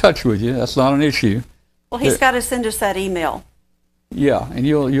can get in touch with you, that's not an issue. Well, he's got to send us that email. Yeah, and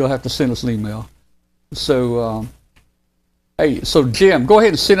you'll have to send us an email. So, so Jim, go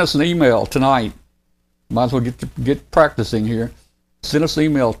ahead and send us an email tonight. Might as well get practicing here. Send us an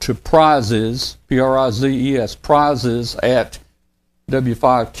email to prizes, Prizes, prizes at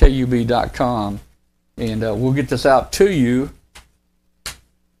w5kub.com, and we'll get this out to you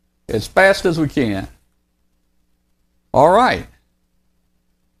as fast as we can. All right.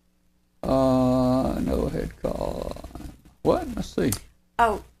 No head call. What? Let's see.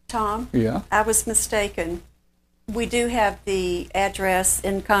 Oh, Tom? Yeah? I was mistaken. We do have the address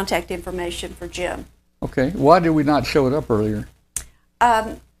and contact information for Jim. Okay. Why did we not show it up earlier?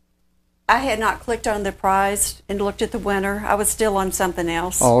 I had not clicked on the prize and looked at the winner. I was still on something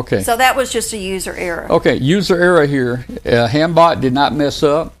else. Oh, okay. So that was just a user error. Okay, user error here. Hambot did not mess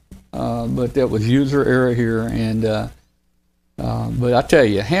up, but that was user error here. And but I tell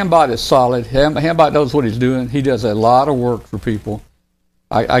you, Hambot is solid. Hambot knows what he's doing. He does a lot of work for people.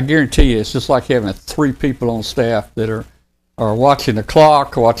 I guarantee you, it's just like having 3 people on staff that are watching the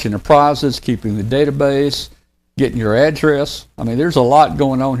clock, watching the prizes, keeping the database, getting your address. I mean, there's a lot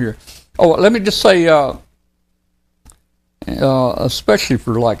going on here. Oh, let me just say, especially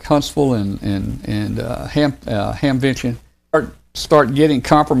for like Huntsville and Hamvention, start getting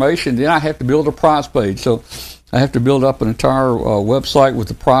confirmation. Then I have to build a prize page. So I have to build up an entire website with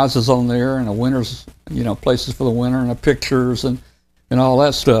the prizes on there and the winners, places for the winner and the pictures and all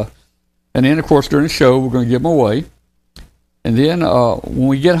that stuff. And then, of course, during the show, we're going to give them away. And then when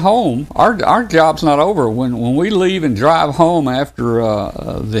we get home, our job's not over. When we leave and drive home after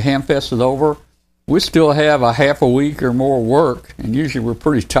the Hamfest is over, we still have a half a week or more work, and usually we're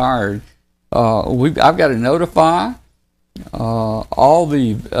pretty tired. I've got to notify all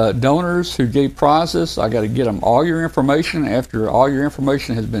the donors who gave prizes. I got to get them all your information after all your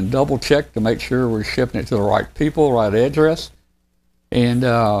information has been double checked to make sure we're shipping it to the right people, right address. And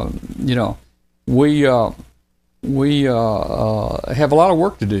we have a lot of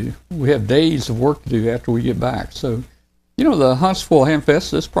work to do. We have days of work to do after we get back. So, the Huntsville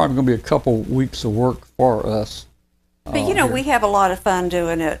Hamfest is probably going to be a couple weeks of work for us. But, here. We have a lot of fun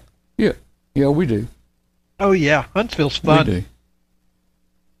doing it. Yeah, we do. Oh, yeah. Huntsville's fun. We do.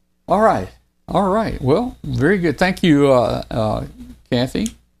 All right. Well, very good. Thank you, Kathy,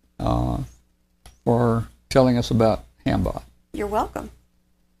 for telling us about Hambot. You're welcome.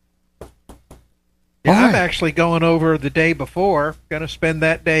 Yeah, I'm actually going over the day before. Going to spend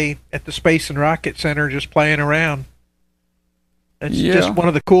that day at the Space and Rocket Center just playing around. It's just one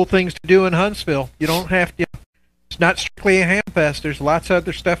of the cool things to do in Huntsville. You don't have to. It's not strictly a ham fest. There's lots of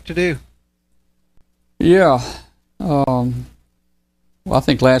other stuff to do. Yeah. Well, I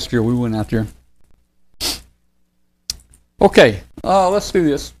think last year we went out there. Okay, let's do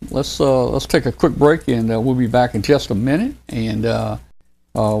this. Let's take a quick break, and we'll be back in just a minute, and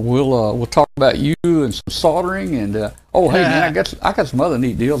we'll talk about you and some soldering, and hey man, I got some other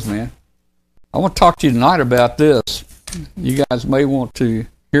neat deals, man. I want to talk to you tonight about this. You guys may want to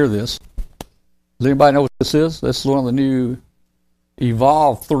hear this. Does anybody know what this is? This is one of the new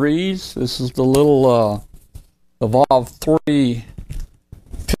Evolve 3s. This is the little Evolve 3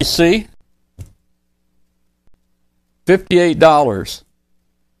 PC. $58.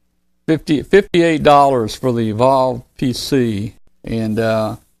 $58 for the Evolve PC. And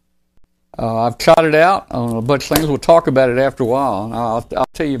I've tried it out on a bunch of things. We'll talk about it after a while. And I'll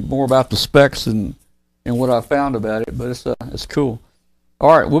tell you more about the specs and what I found about it. But it's cool.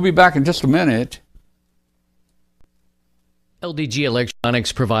 All right, we'll be back in just a minute. LDG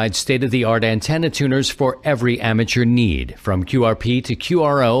Electronics provides state-of-the-art antenna tuners for every amateur need. From QRP to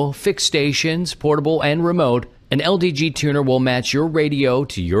QRO, fixed stations, portable and remote, an LDG tuner will match your radio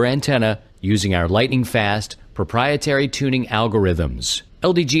to your antenna using our lightning-fast, proprietary tuning algorithms.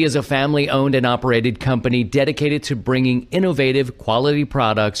 LDG is a family-owned and operated company dedicated to bringing innovative, quality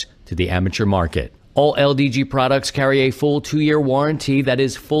products to the amateur market. All LDG products carry a full 2-year warranty that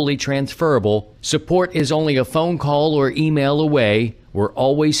is fully transferable. Support is only a phone call or email away. We're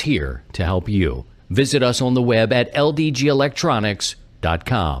always here to help you. Visit us on the web at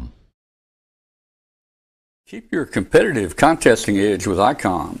ldgelectronics.com. Keep your competitive contesting edge with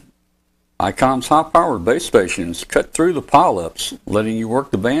ICOM. ICOM's high-powered base stations cut through the pileups, letting you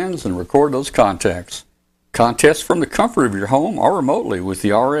work the bands and record those contacts. Contest from the comfort of your home or remotely with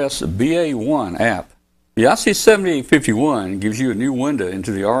the RS BA1 app. The IC7851 gives you a new window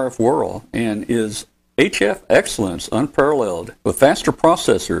into the RF world and is HF excellence unparalleled. With faster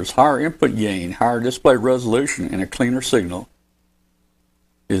processors, higher input gain, higher display resolution, and a cleaner signal.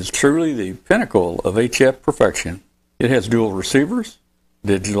 It is truly the pinnacle of HF perfection. It has dual receivers,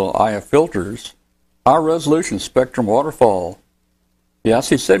 digital IF filters, high-resolution spectrum waterfall. The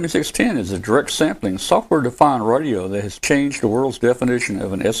IC7610 is a direct sampling, software-defined radio that has changed the world's definition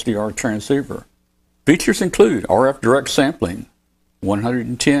of an SDR transceiver. Features include RF direct sampling,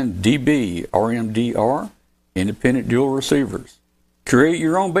 110 dB RMDR, independent dual receivers. Create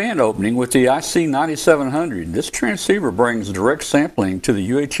your own band opening with the IC9700. This transceiver brings direct sampling to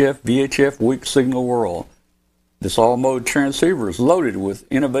the UHF-VHF weak signal world. This all-mode transceiver is loaded with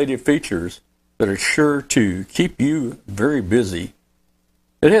innovative features that are sure to keep you very busy.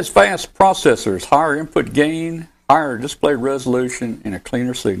 It has fast processors, higher input gain, higher display resolution, and a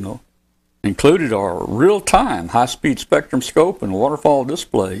cleaner signal. Included are real-time high-speed spectrum scope and waterfall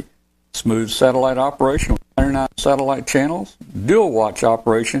display, smooth satellite operation with 99 satellite channels, dual watch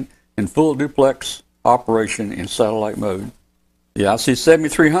operation, and full duplex operation in satellite mode. The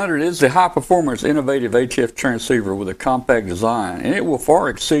IC7300 is the high-performance innovative HF transceiver with a compact design, and it will far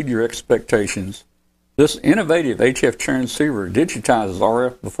exceed your expectations. This innovative HF transceiver digitizes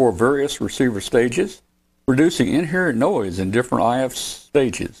RF before various receiver stages, reducing inherent noise in different IF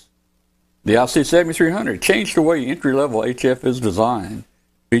stages. The IC7300 changed the way entry-level HF is designed.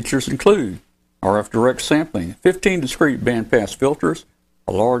 Features include RF direct sampling, 15 discrete bandpass filters,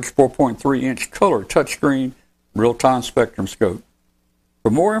 a large 4.3-inch color touchscreen, real-time spectrum scope.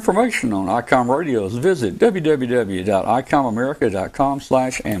 For more information on ICOM radios, visit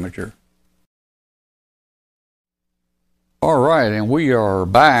www.icomamerica.com/amateur. All right, and we are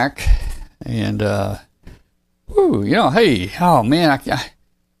back, and hey, oh man,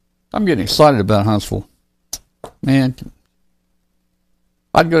 I'm getting excited about Huntsville. Man,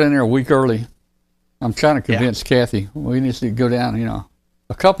 I'd go down there a week early. I'm trying to convince Kathy we need to go down,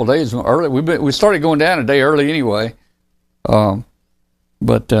 a couple days early. We started going down a day early anyway, but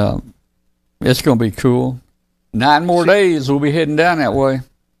it's going to be cool. 9 more days, we'll be heading down that way.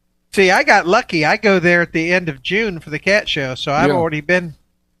 See, I got lucky. I go there at the end of June for the cat show, so I've already been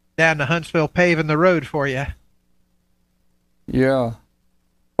down to Huntsville paving the road for you. Yeah.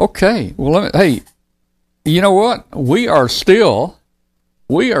 Okay. Well, hey, you know what? I'm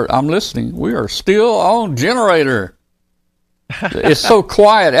listening. We are still on generator. It's so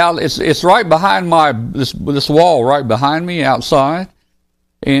quiet out. It's right behind this wall right behind me outside,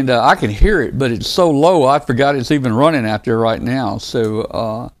 and I can hear it, but it's so low I forgot it's even running out there right now.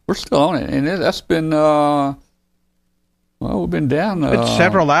 So we're still on it, and that's been we've been down it's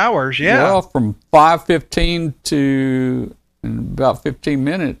several hours. Yeah. Well, from 5:15 to in about 15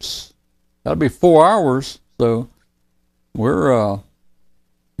 minutes. That'll be 4 hours. So we're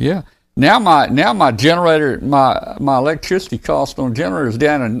yeah. Now my generator, my electricity cost on generator is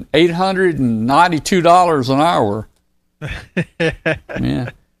down to $892 an hour.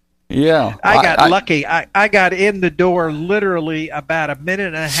 Yeah. I got lucky. I got in the door literally about a minute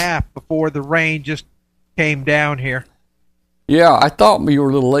and a half before the rain just came down here. Yeah, I thought you were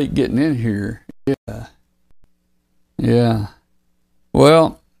a little late getting in here. Yeah.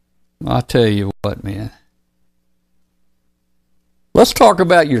 Well, I'll tell you what, man. Let's talk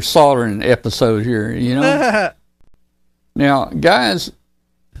about your soldering episode here, you know. Now, guys,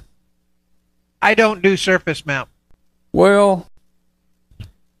 I don't do surface mount. Well,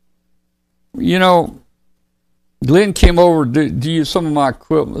 you know, Glenn came over to use some of my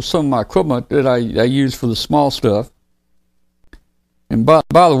equipment that I use for the small stuff. And by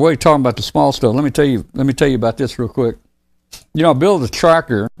the way, talking about the small stuff, let me tell you about this real quick. You know, I built a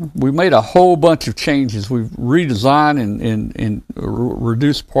tracker. We made a whole bunch of changes. We've redesigned and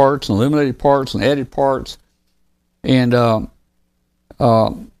reduced parts and eliminated parts and added parts. And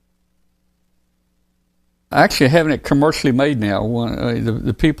actually having it commercially made now.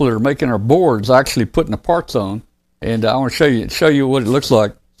 The people that are making our boards actually putting the parts on. And I want to show you what it looks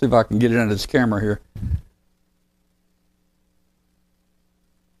like. See if I can get it under this camera here.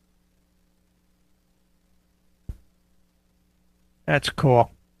 That's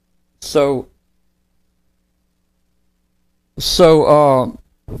cool. So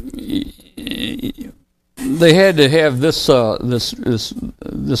they had to have this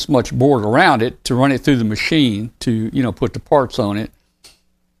much board around it to run it through the machine to put the parts on it.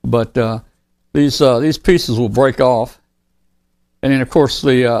 But these pieces will break off, and then of course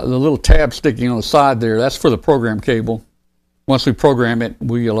the little tab sticking on the side there, that's for the program cable. Once we program it,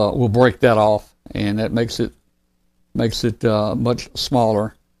 we'll break that off, and that makes it much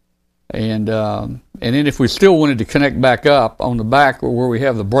smaller. And then if we still wanted to connect back up on the back where we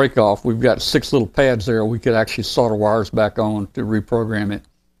have the break off, we've got 6 little pads there. We could actually solder wires back on to reprogram it.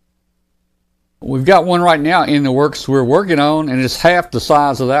 We've got one right now in the works we're working on, and it's half the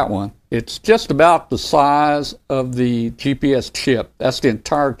size of that one. It's just about the size of the GPS chip. That's the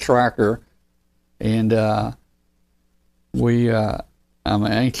entire tracker, and I'm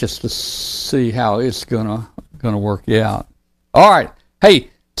anxious to see how it's gonna work out. All right, hey,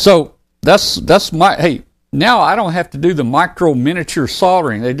 so that's my hey. Now I don't have to do the micro miniature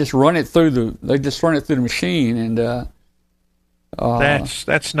soldering. They just run it through the machine, and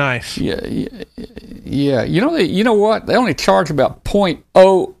that's nice. Yeah. You know what? They only charge about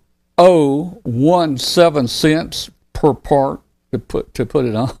 0.0017 cents per part to put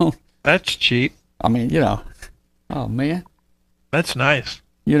it on. That's cheap. I mean, oh man, that's nice.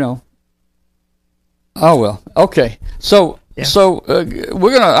 Oh well, okay. So I'm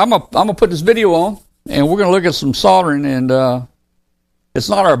gonna put this video on, and we're gonna look at some soldering, and it's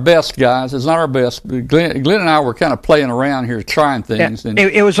not our best, guys. It's not our best. Glenn and I were kind of playing around here, trying things. Yeah,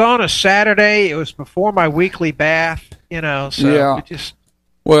 it was on a Saturday. It was before my weekly bath, So we just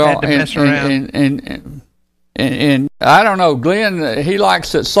had to mess around. And I don't know, Glenn. He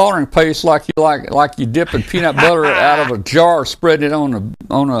likes that soldering paste like you dipping peanut butter out of a jar, spreading it out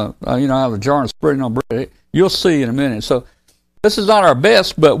of a jar and spreading it on bread. You'll see in a minute. So this is not our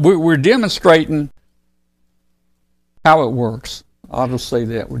best, but we're demonstrating how it works. I'll just say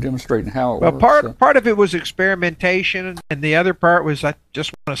that we're demonstrating how it works. Well, part of it was experimentation, and the other part was I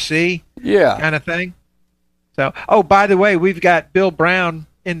just want to see, kind of thing. So, by the way, we've got Bill Brown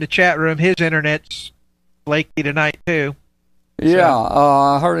in the chat room. His internet's flaky tonight too. Yeah,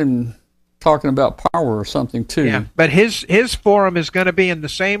 I heard him talking about power or something too. Yeah, but his forum is going to be in the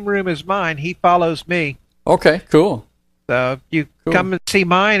same room as mine. He follows me. Okay, cool. So you come and see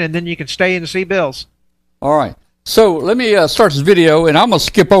mine, and then you can stay and see Bill's. All right. So let me start this video, and I'm going to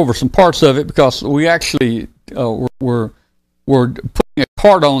skip over some parts of it because we actually were putting a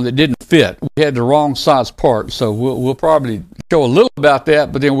part on that didn't fit. We had the wrong size part, so we'll probably show a little about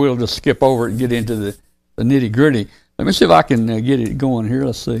that, but then we'll just skip over it and get into the nitty gritty. Let me see if I can get it going here.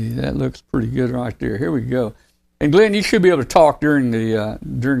 Let's see. That looks pretty good right there. Here we go. And Glenn, you should be able to talk during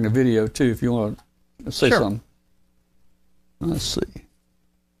the video too, if you want to say something. Let's see.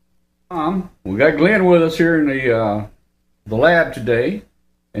 We got Glenn with us here in the lab today,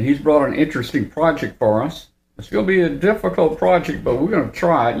 and he's brought an interesting project for us. It's going to be a difficult project, but we're going to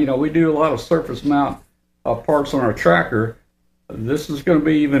try it. You know, we do a lot of surface mount parts on our tracker. This is going to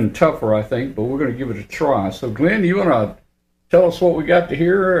be even tougher, I think, but we're going to give it a try. So, Glenn, you want to tell us what we got to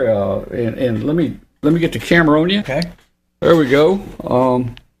hear, and let me get the camera on you. Okay. There we go.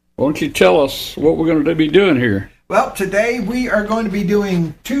 Why don't you tell us what we're going to be doing here? Well, today we are going to be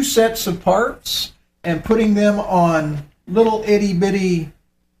doing 2 sets of parts and putting them on little itty-bitty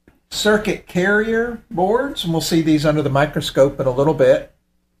circuit carrier boards. And we'll see these under the microscope in a little bit.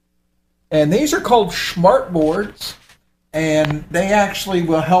 And these are called Schmart boards, and they actually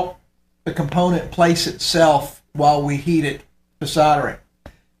will help the component place itself while we heat it to soldering.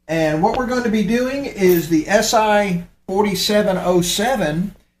 And what we're going to be doing is the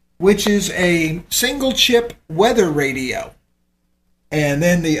SI4707, which is a single chip weather radio. And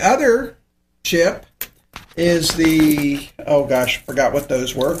then the other chip is the, oh gosh, forgot what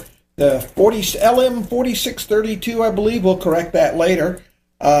those were. The LM4632, I believe, we'll correct that later,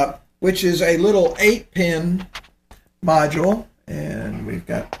 which is a little 8-pin module. And we've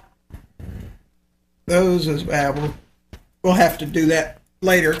got those as well. We'll have to do that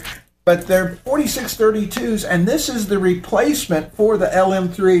later. But they're 4632s, and this is the replacement for the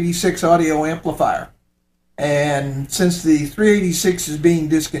LM386 audio amplifier. And since the 386 is being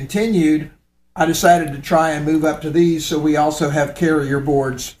discontinued, I decided to try and move up to these, so we also have carrier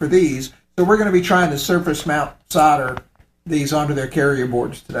boards for these. So we're going to be trying to surface mount solder these onto their carrier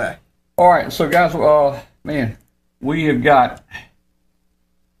boards today. All right, so guys, man, we have got,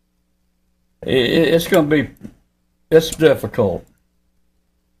 it's going to be, it's difficult.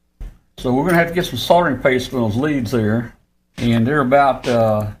 So we're going to have to get some soldering paste on those leads there, and they're about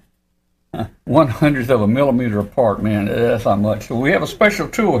 1/100th of a millimeter apart, man. That's not much. So we have a special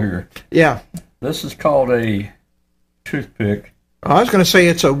tool here. Yeah. This is called a toothpick. I was going to say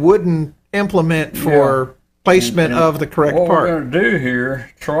it's a wooden implement for placement of the correct part. What we're going to do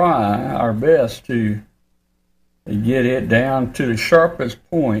here, try our best to get it down to the sharpest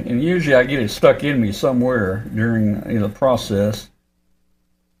point, and usually I get it stuck in me somewhere during the process.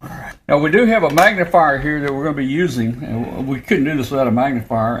 All right. Now we do have a magnifier here that we're going to be using, and we couldn't do this without a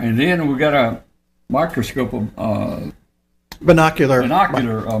magnifier. And then we got a microscope, binocular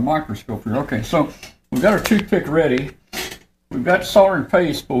microscope here. Okay, so we've got our toothpick ready. We've got soldering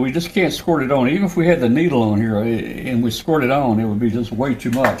paste, but we just can't squirt it on. Even if we had the needle on here and we squirt it on, it would be just way too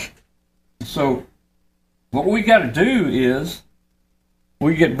much. So what we got to do is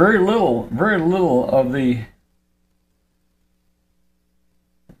we get very little of the.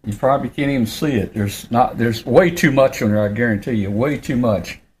 You probably can't even see it. There's way too much on there, I guarantee you, way too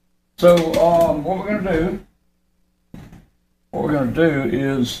much. So what we're going to do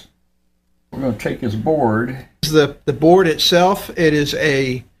is we're going to take this board. The board itself, it is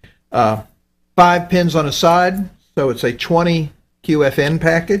a 5 pins on a side, so it's a 20 QFN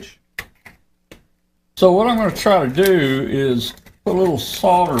package. So what I'm going to try to do is put a little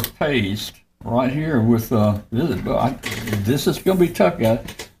solder paste right here with this is going to be tough, guys.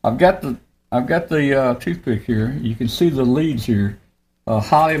 I've got the toothpick here. You can see the leads here,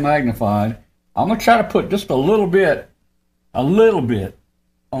 highly magnified. I'm going to try to put just a little bit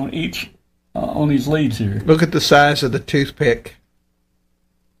on each on these leads here. Look at the size of the toothpick.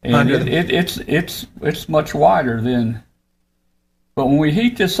 And it's much wider than. But when we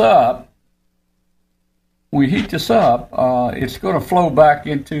heat this up, it's going to flow back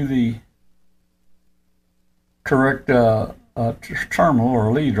into the correct terminal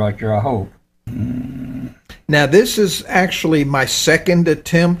or lead right there, I hope. Now this is actually my second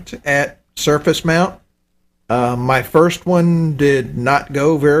attempt at surface mount. My first one did not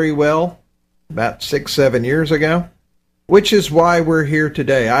go very well about 6-7 years ago, which is why we're here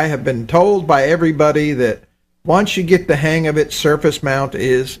today. I have been told by everybody that once you get the hang of it, surface mount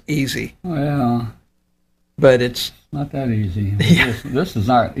is easy. Well, but it's not that easy. Yeah. This is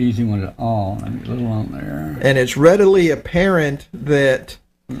not an easy one at all. I mean, a little on there. And it's readily apparent that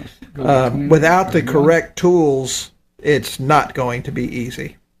without the correct tools, it's not going to be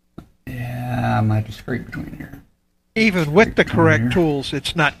easy. Yeah, I might just scrape between here. Even with the correct tools,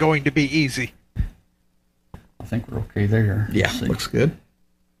 it's not going to be easy. I think we're okay there. Yeah, looks good.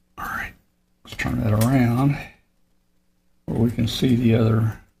 All right, let's turn that around where we can see the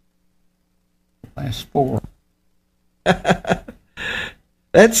other last 4.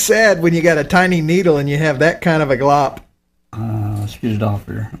 That's sad when you got a tiny needle and you have that kind of a glop. Let's get it off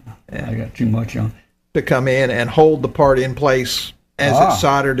here. Yeah. I got too much on. To come in and hold the part in place as it's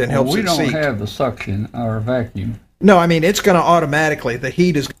soldered and helps it seat. We don't have the suction or vacuum. No, I mean, it's going to automatically, the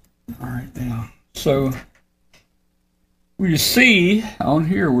heat is... All right, now. So we see on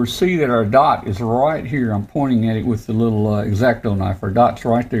here, we see that our dot is right here. I'm pointing at it with the little X-Acto knife. Our dot's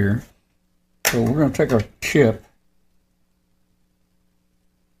right there. So we're going to take our chip.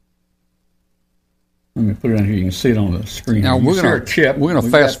 Let me put it on here. You can see it on the screen. Now we're going to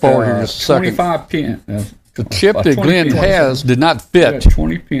fast forward here just a second. 25 pin. The chip that Glenn has did not fit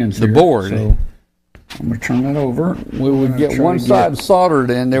 20 pins the board. So I'm going to turn that over. We would get one side soldered,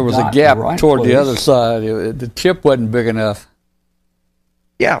 and there was a gap toward the other side. The chip wasn't big enough.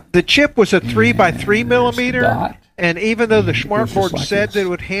 Yeah, the chip was a 3x3 millimeter, and even though the SmartBoard said that it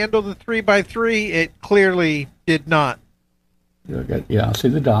would handle the 3x3, it clearly did not. Yeah, I see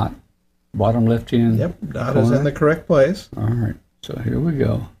the dot. Bottom left hand. Yep, dot is in the correct place. All right, so here we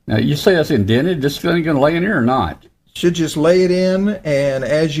go. Now, you say that's indented. This thing going to lay in here or not? Should just lay it in, and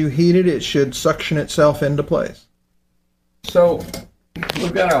as you heat it, it should suction itself into place. So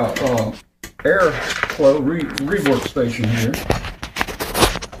we've got a airflow rework station here.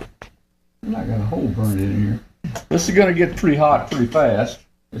 I got a hole burned in here. This is going to get pretty hot pretty fast.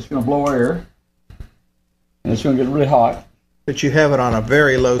 It's going to blow air, and it's going to get really hot. But you have it on a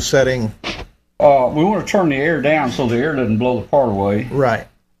very low setting. We want to turn the air down so the air doesn't blow the part away. Right.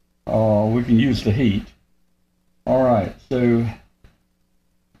 We can use the heat. All right, so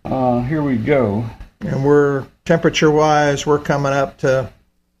here we go. And we're, temperature-wise, we're coming up to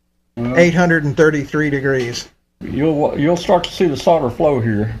 833 degrees. You'll start to see the solder flow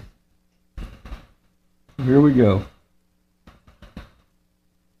here. Here we go.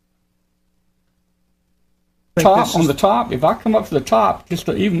 On the top, if I come up to the top, just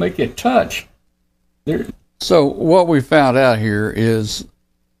to even make it touch. There. So what we found out here is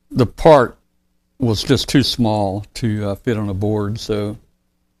the part was just too small to fit on the board. So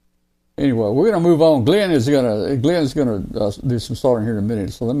anyway, we're going to move on. Glenn's going to do some soldering here in a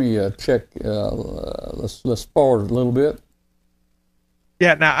minute. So let me check. Let's forward a little bit.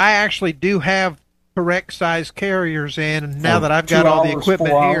 Yeah. Now I actually do have correct size carriers in, and now that I've got all the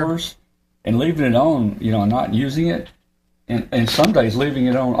equipment here. And leaving it on, not using it, and some days leaving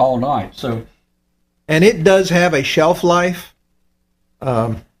it on all night. So, and it does have a shelf life.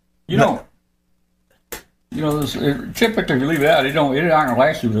 Typically if you leave it out, it ain't gonna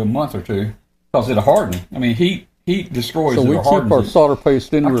last you a month or two because it'll harden. I mean, heat destroys. So we keep our solder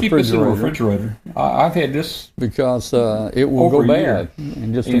paste in the refrigerator. Keep this in the refrigerator. I've had this because it will go bad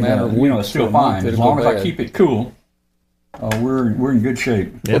in just a matter of weeks. It's still fine as long as I keep it cool. We're in good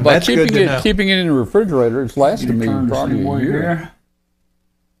shape. Yeah, by that's keeping it in the refrigerator, it's lasted me probably a year.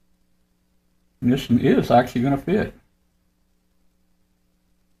 And this is actually going to fit.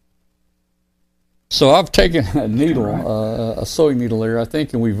 So I've taken a needle, a sewing needle there, I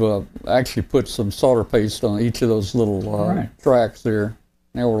think, and we've actually put some solder paste on each of those little tracks there.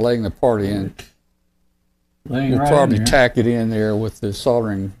 Now we're laying the part in. We'll probably tack it in there with the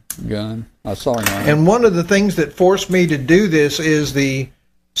soldering gun. And one of the things that forced me to do this is the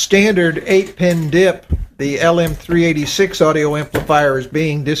standard 8-pin dip. The LM386 audio amplifier is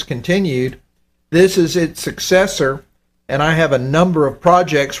being discontinued. This is its successor, and I have a number of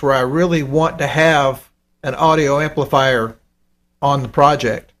projects where I really want to have an audio amplifier on the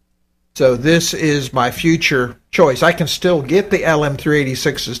project. So this is my future choice. I can still get the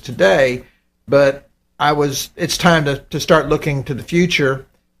LM386s today, but it's time to start looking to the future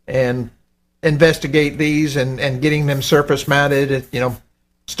and investigate these and getting them surface mounted,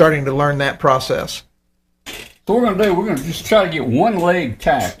 starting to learn that process. So we're going to just try to get one leg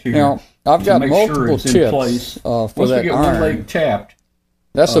tapped here. Now, I've got multiple tips for that iron. One leg tapped.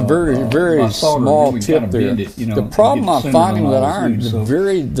 That's a very small tip there. The problem I'm finding with that iron, the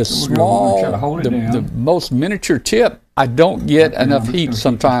most miniature tip, I don't get enough heat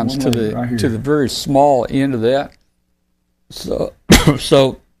sometimes to the very small end of that. So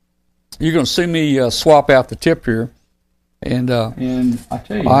you're going to see me swap out the tip here, and I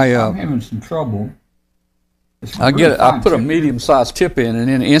tell you, I'm having some trouble. I put a medium-sized tip in, and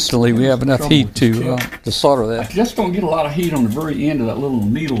then instantly we have enough heat to solder that. I just don't get a lot of heat on the very end of that little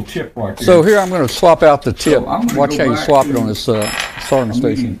needle tip right there. So here I'm going to swap out the tip. Watch how you swap it on this soldering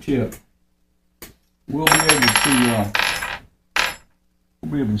station. Tip. We'll be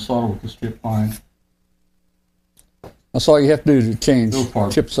able to solder with this tip fine. That's all you have to do to change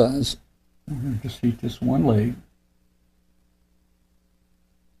tip size. We're going to just heat this one leg.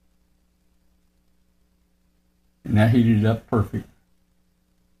 And that heated it up perfect.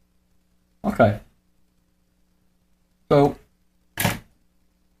 Okay. So, it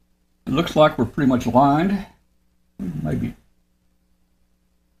looks like we're pretty much aligned. Maybe.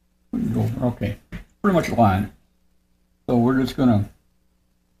 Okay. Pretty much aligned. So we're just going to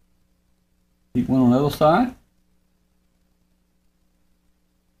keep one on the other side.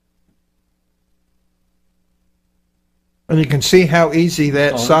 And you can see how easy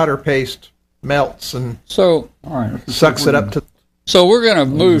that Solder. solder paste melts and So, all right. let's just sucks see if it we up can- to So we're going to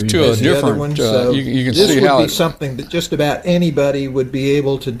move to a as the other different. one. So you can this see would how be it, something that just about anybody would be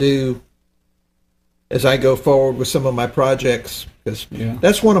able to do as I go forward with some of my projects. Because Yeah.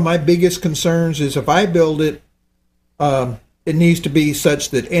 that's one of my biggest concerns is if I build it, it needs to be such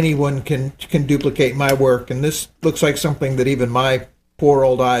that anyone can duplicate my work. And this looks like something that even my poor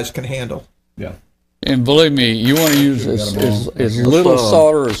old eyes can handle. Yeah. And believe me, you want to use as little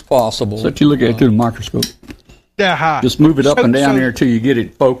solder as possible. So that you look at it through the microscope. Yeah. Just move it up So- and down so- there until you get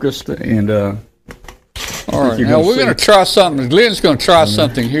it focused. And all right, you're now gonna we're see going to try something. Glenn's going to try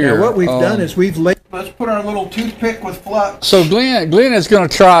something here. Now, what we've done is we've laid. Let's put our little toothpick with flux. So Glenn is going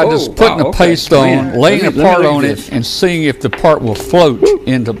to try just putting the paste on, laying a part on it, and seeing if the part will float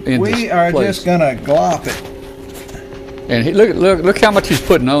into We are place. just gonna glop it. And look how much he's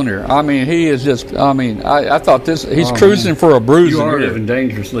putting on there. I mean, he is just. I mean, I thought this. He's cruising for a bruise. You are here. living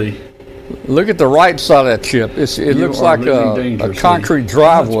dangerously. Look at the right side of that chip. It looks are like living a dangerously. concrete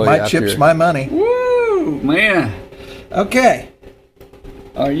driveway. My out chips, there. my money. Woo, man. Okay.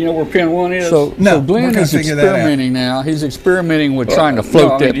 You know where pin 1 is? So No, Glenn we're gonna is figure that out. experimenting now. He's experimenting with trying to float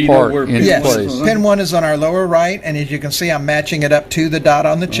no, I mean, that do you know part where into pin Yes, place. pin 1 is on our lower right, and as you can see, I'm matching it up to the dot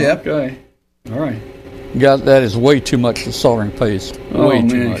on the chip. Okay. All right. God, that is way too much soldering paste. Way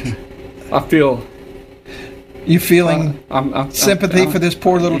too much. I feel You feeling I'm sympathy for this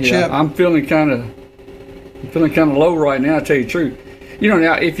poor little yeah, chip? I'm feeling kind of low right now, to tell you the truth. You know,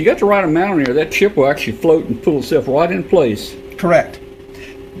 now if you got the right amount on there, that chip will actually float and pull itself right in place. Correct.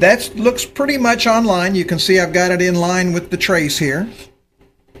 That looks pretty much online. You can see I've got it in line with the trace here.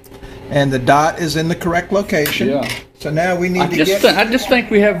 And the dot is in the correct location. Yeah. So now we need I to just, get... I just think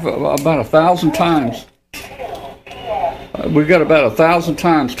we have about 1,000 times. We've got about 1,000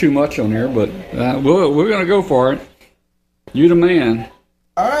 times too much on there, but we're going to go for it. You the man.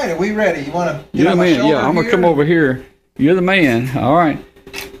 All right, are we ready? You want to You're the man. Yeah, I'm going to come over here. You're the man. All right.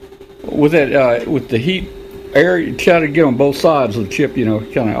 With that, with the heat air, you try to get on both sides of the chip, you know,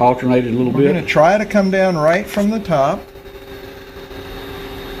 kind of alternate it a little We're going bit. to try to come down right from the top.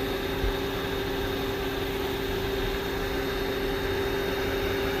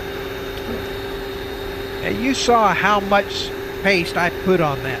 Now, you saw how much paste I put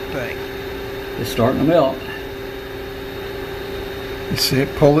on that thing. It's starting to melt. You see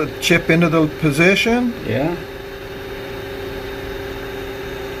it pull the chip into the position. Yeah.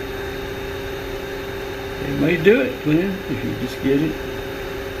 You may do it, Glenn, if you just get it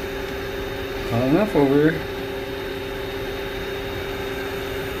hot enough over here.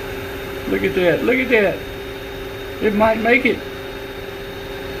 Look at that. Look at that. It might make it.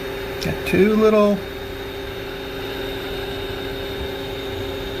 Got two little...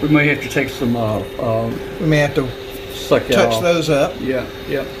 We may have to take some We may have to suck that touch off. those up. Yeah,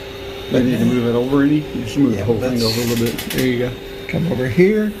 yeah. You need to move it over any. You just move the whole thing let's- over a little bit. There you go. Come over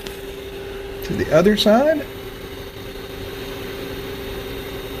here to the other side.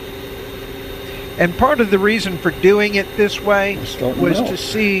 And part of the reason for doing it this way It's starting to was melt. to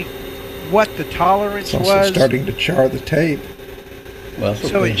see what the tolerance It's also was. starting to char the tape. Well, that's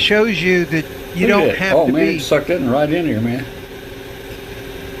So okay. it shows you that you Look at don't that. have oh, to man, be. it sucked that right in here, man.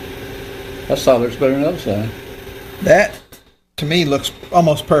 That side looks better than the other side. That, to me, looks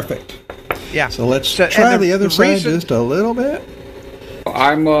almost perfect. Yeah. So let's So- try and the other side reason- just a little bit.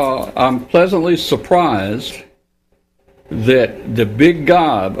 I'm pleasantly surprised that the big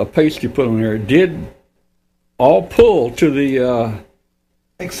gob of paste you put on there did all pull to the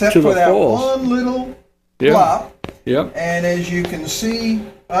Except to for the that falls. one little Yeah. glop. Yep. And as you can see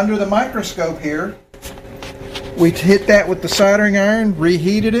under the microscope here, we hit that with the soldering iron,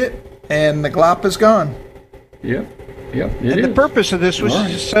 reheated it, and the glop is gone. Yep. Yep. It And the is. purpose of this was All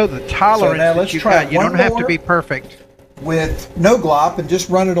right. to show the tolerance now that let's you've try got. You one don't have to more. be perfect. With no glop and just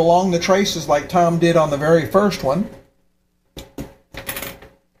run it along the traces like Tom did on the very first one.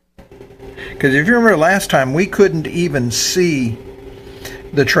 Because if you remember last time, we couldn't even see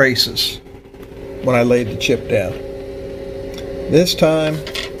the traces when I laid the chip down. This time,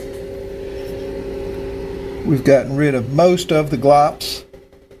 we've gotten rid of most of the glops,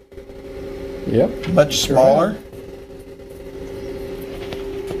 Yep. much smaller.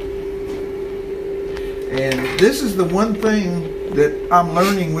 And this is the one thing that I'm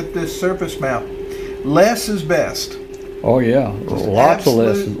learning with this surface mount. Less is best. Oh yeah. Lots of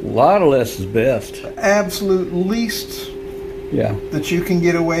less. absolute- A lot of less is best. Absolute least Yeah. that you can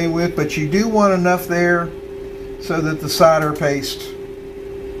get away with, but you do want enough there so that the solder paste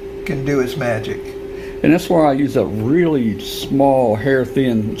can do its magic. And that's why I use a really small,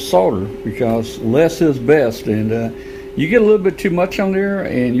 hair-thin solder, because less is best. And you get a little bit too much on there,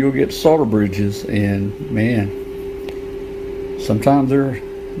 and you'll get solder bridges. And man, sometimes they're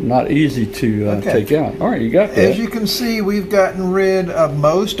not easy to take out. All right, you got that. As you can see, we've gotten rid of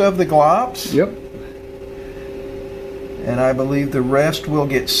most of the glops. Yep. And I believe the rest will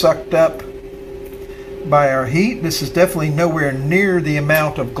get sucked up by our heat. This is definitely nowhere near the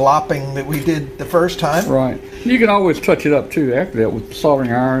amount of glopping that we did the first time. Right. You can always touch it up too after that with the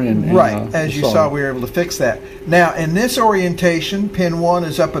soldering iron and right. As you saw, we were able to fix that. Now, in this orientation, pin 1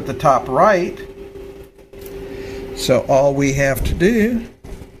 is up at the top right. So all we have to do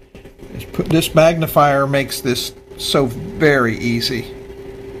is put this magnifier, makes this so very easy.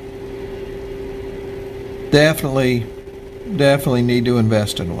 Definitely need to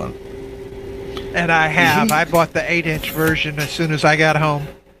invest in one. And I have. I bought the 8-inch version as soon as I got home.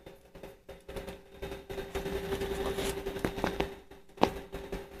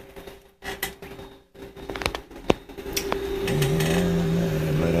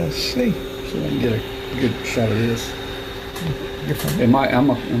 And let us see. So I can get a good shot of this. You're fine.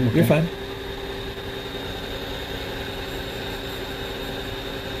 I'm okay. You're fine.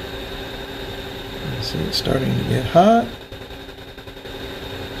 See, it's starting to get hot.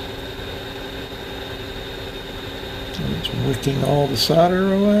 It's wicking all the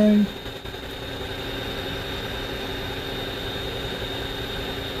solder away.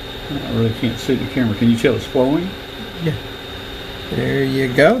 I really can't see the camera. Can you tell it's flowing? Yeah. There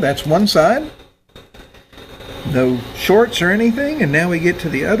you go. That's one side. No shorts or anything. And now we get to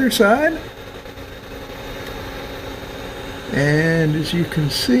the other side. And as you can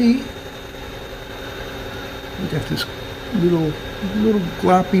see, we got this little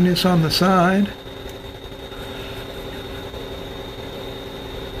gloppiness on the side.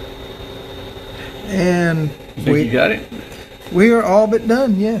 And You think you got it? We are all but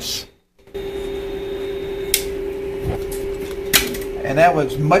done, yes. And that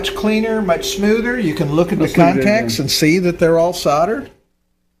was much cleaner, much smoother. You can look at the contacts and see that they're all soldered.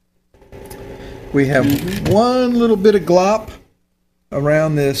 We have one little bit of glop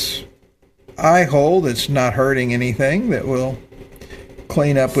around this eye hole that's not hurting anything, that we'll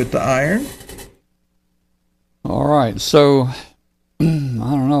clean up with the iron. All right, so I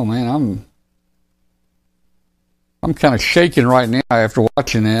don't know, man. I'm kind of shaking right now after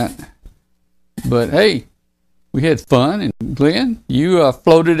watching that. But hey, we had fun, and Glenn, you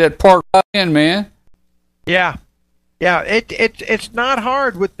floated that part right in, man. Yeah. Yeah, it's not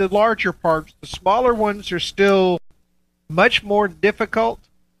hard with the larger parts. The smaller ones are still much more difficult.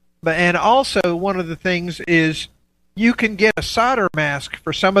 And also, one of the things is you can get a solder mask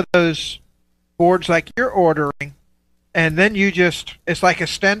for some of those boards like you're ordering, and then it's like a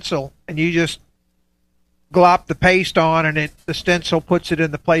stencil, and you just glop the paste on, and the stencil puts it in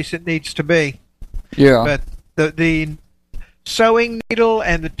the place it needs to be. Yeah. But the sewing needle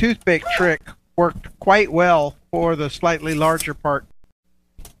and the toothpick trick worked quite well for the slightly larger part.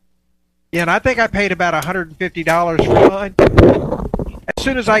 Yeah, and I think I paid about $150 for mine. As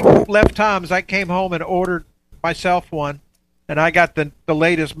soon as I left Tom's, I came home and ordered myself one, and I got the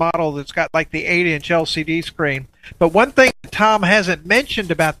latest model that's got like the 8-inch LCD screen. But one thing Tom hasn't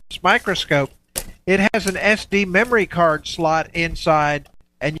mentioned about this microscope, it has an SD memory card slot inside,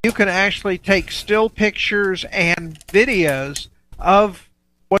 and you can actually take still pictures and videos of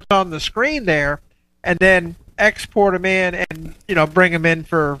what's on the screen there, and then export them in and bring them in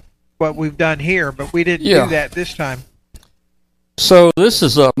for what we've done here. But we didn't do that this time. So this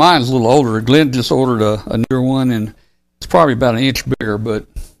is mine's a little older. Glenn just ordered a newer one, and it's probably about an inch bigger. But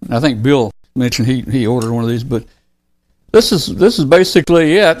I think Bill mentioned he ordered one of these. But this is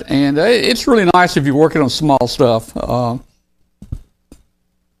basically it, and it's really nice if you're working on small stuff.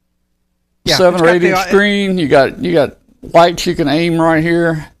 7 or 8 inch screen. You got lights you can aim right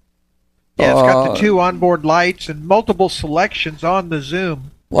here. Yeah, it's got the 2 onboard lights and multiple selections on the zoom.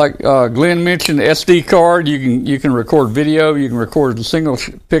 Like Glenn mentioned, SD card. You can record video. You can record the single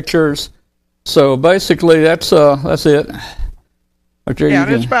pictures. So basically, that's it. Okay, yeah,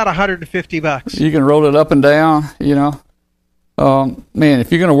 and it's about $150. You can roll it up and down. Man,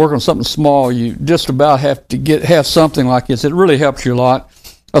 if you're going to work on something small, you just about have to have something like this. It really helps you a lot,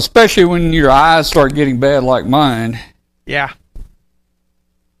 especially when your eyes start getting bad like mine. Yeah.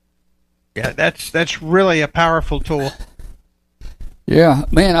 Yeah, that's really a powerful tool. Yeah,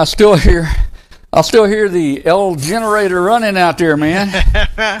 man, I still hear the L generator running out there,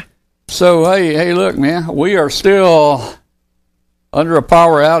 man. So hey, look, man, we are still under a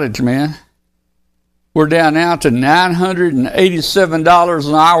power outage, man. We're down now to $987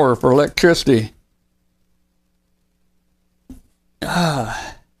 an hour for electricity.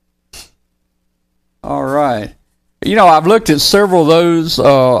 All right. You know, I've looked at several of those.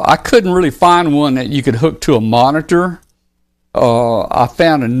 I couldn't really find one that you could hook to a monitor. I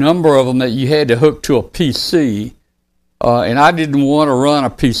found a number of them that you had to hook to a PC. And I didn't want to run a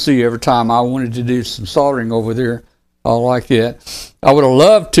PC every time I wanted to do some soldering over there like that. I would have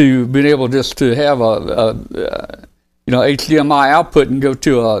loved to been able just to have a HDMI output and go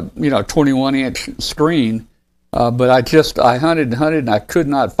to a 21-inch screen. But I hunted and I could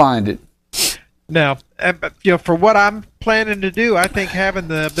not find it. No, for what I'm planning to do, I think having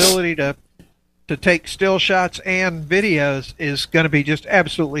the ability to take still shots and videos is going to be just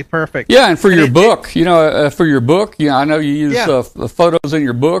absolutely perfect. Yeah, and for your book, I know you use photos in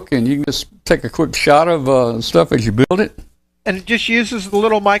your book, and you can just take a quick shot of stuff as you build it. And it just uses the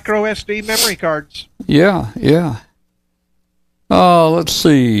little micro SD memory cards. Yeah. Let's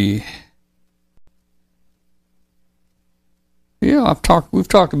see. Yeah, we've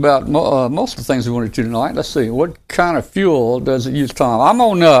talked about most of the things we wanted to tonight. Let's see, what kind of fuel does it use, Tom? I'm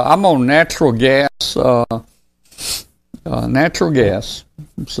on natural gas. Natural gas.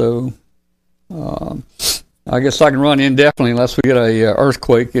 So I guess I can run indefinitely unless we get a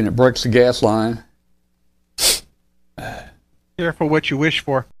earthquake and it breaks the gas line. Careful what you wish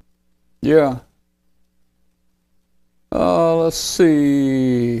for. Yeah. Let's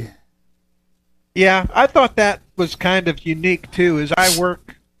see. Yeah, I thought that was kind of unique too, as I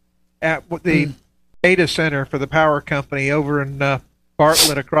work at the data center for the power company over in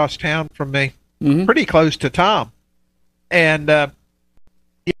Bartlett across town from me, pretty close to Tom. And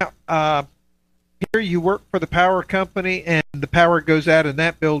here you work for the power company, and the power goes out in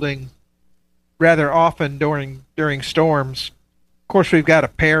that building rather often during storms. Of course, we've got a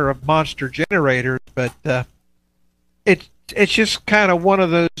pair of monster generators, but it's just kind of one of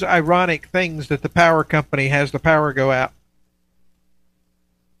those ironic things that the power company has the power go out.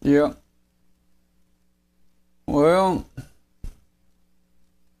 Yeah. Well,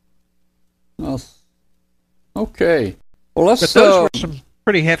 okay. Well, but those were some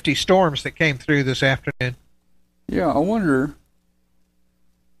pretty hefty storms that came through this afternoon. Yeah, I wonder.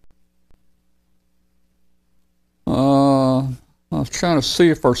 I was trying to see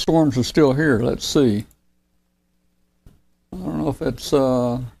if our storms are still here. Let's see. I don't know if it's,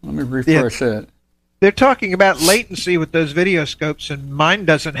 let me refresh that. They're talking about latency with those video scopes, and mine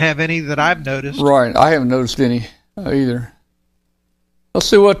doesn't have any that I've noticed. Right, I haven't noticed any either. Let's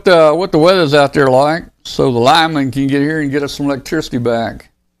see what the weather's out there like, so the lineman can get here and get us some electricity back.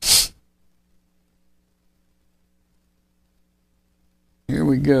 Here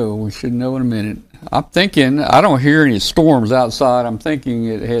we go. We should know in a minute. I'm thinking, I don't hear any storms outside. I'm thinking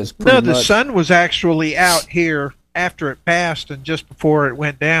it has pretty much... No, the sun was actually out here after it passed and just before it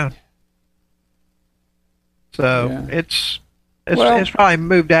went down. So it's probably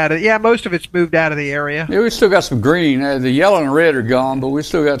moved out of... Yeah, most of it's moved out of the area. Yeah, we still got some green. The yellow and red are gone, but we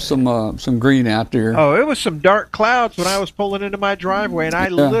still got some green out there. Oh, it was some dark clouds when I was pulling into my driveway, and I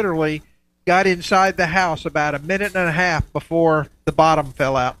literally got inside the house about a minute and a half before the bottom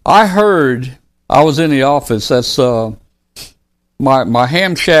fell out. I was in the office. That's my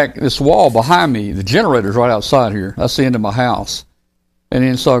ham shack, this wall behind me, the generator's right outside here. That's the end of my house. And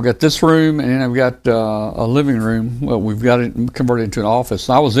then so I've got this room, and then I've got a living room. Well, we've got it converted into an office.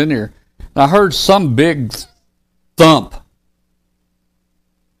 And I was in there, and I heard some big thump.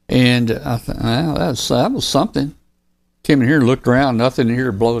 And I thought, well, that was something. Came in here and looked around, nothing in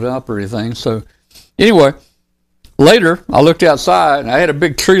here blowed up or anything. So anyway, later I looked outside, and I had a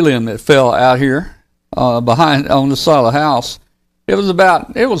big tree limb that fell out here behind on the side of the house. It was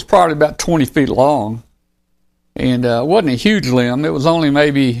probably about 20 feet long, and it wasn't a huge limb. It was only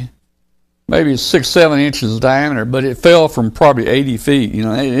maybe 6-7 inches diameter, but it fell from probably 80 feet.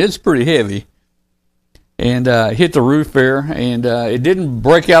 It's pretty heavy, and hit the roof there, and it didn't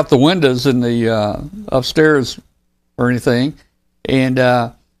break out the windows in the upstairs or anything, and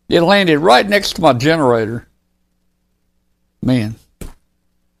it landed right next to my generator. Man.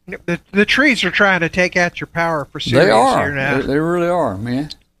 The trees are trying to take out your power for serious here now. They really are, man.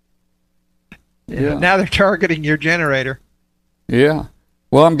 Yeah. Now they're targeting your generator. Yeah.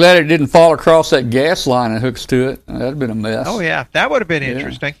 Well, I'm glad it didn't fall across that gas line that hooks to it. That'd been a mess. Oh yeah, that would have been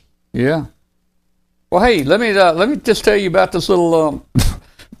interesting. Yeah. Well, hey, let me just tell you about this little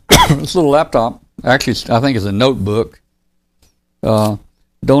this little laptop. Actually, I think it's a notebook. Don't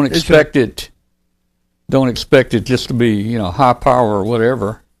expect it just to be high power or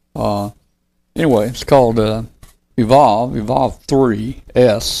whatever. Anyway, it's called Evolve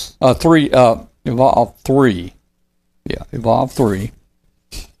 3S Evolve 3. Yeah, Evolve 3.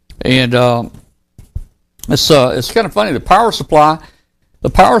 And it's kind of funny. The power supply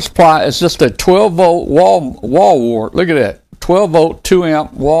is just a 12-volt wall wart. Look at that, 12-volt,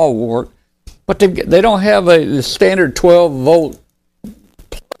 2-amp wall wart. But they don't have the standard 12-volt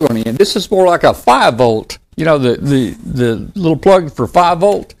plug on the end. This is more like a 5-volt. You know, the little plug for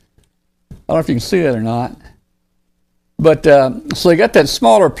 5-volt. I don't know if you can see that or not. But so they got that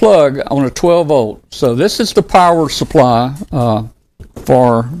smaller plug on a 12-volt. So this is the power supply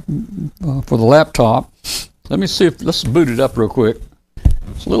for the laptop. Let me see if let's boot it up real quick.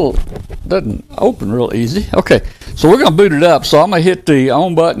 It's a little doesn't open real easy. Okay, so we're gonna boot it up. So I'm gonna hit the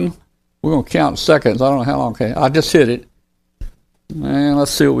on button. We're gonna count seconds. I don't know how long. Okay, I just hit it. And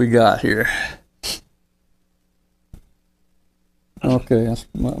let's see what we got here. Okay, that's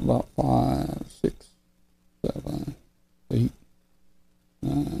about 5, 6, 7, 8,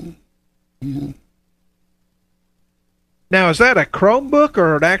 9, 10. Now, is that a Chromebook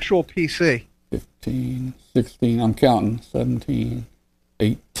or an actual PC? 15, 16, I'm counting, 17,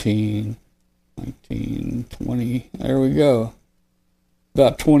 18, 19, 20. There we go.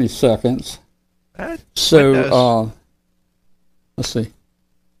 About 20 seconds. So, let's see.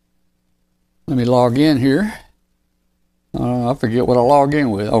 Let me log in here. I forget what I log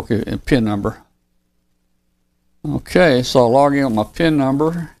in with. Okay, PIN number. Okay, so I'll log in with my PIN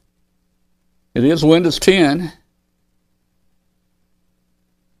number. It is Windows 10.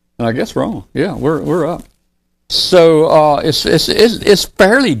 And I guess wrong. Yeah, we're up. So it's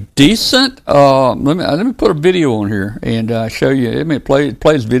fairly decent. Let me put a video on here and show you. I mean, it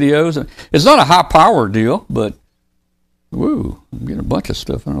plays videos. It's not a high power deal, but woo, I'm getting a bunch of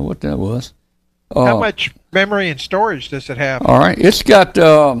stuff. I don't know what that was. How much memory and storage does it have? All right, it's got.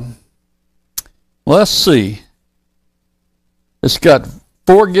 Let's see. It's got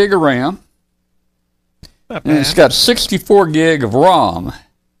 4 gig of RAM, and it's got 64 gig of ROM.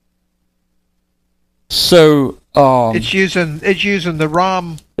 So it's using the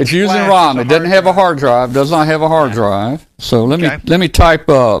ROM. It's using ROM. It doesn't have a hard drive. Does not have a hard drive. So let me type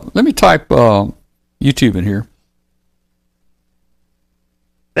YouTube in here.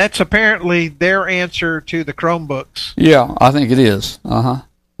 That's apparently their answer to the Chromebooks. Yeah, I think it is.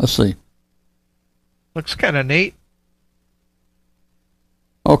 Let's see. Looks kind of neat.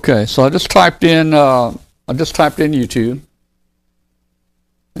 Okay, so I just typed in YouTube.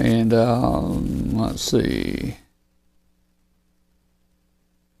 And let's see.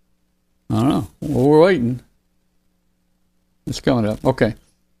 I don't know. Well, we're waiting. It's coming up. Okay.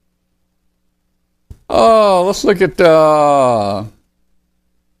 Oh, let's look at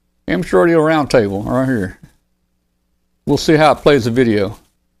Amateur Radio Roundtable right here. We'll see how it plays the video.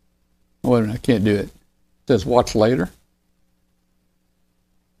 Wait a minute, I can't do it. It says watch later.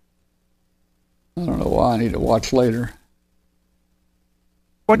 I don't know why I need to watch later.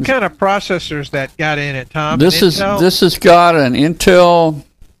 What kind of processors that got in it, Tom? This has got an Intel.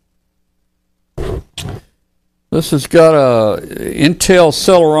 This has got a Intel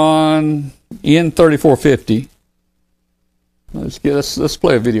Celeron N3450. Let's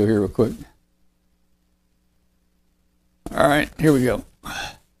play a video here real quick. All right, here we go.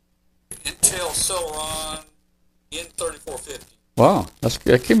 Intel Celeron N3450. Wow,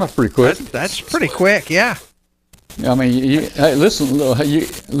 that came up pretty quick. That's pretty quick, yeah. I mean, hey, listen.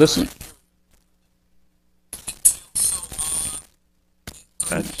 Listen.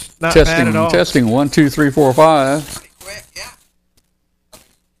 That's not bad at all. Testing 1, 2, 3, 4, 5. Pretty quick, yeah.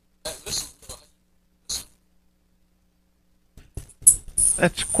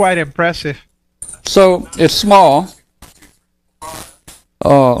 That's quite impressive. So it's small.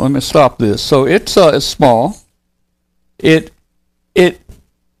 Let me stop this. So it's small. It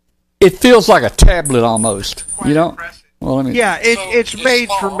feels like a tablet almost. You know. Well, it's made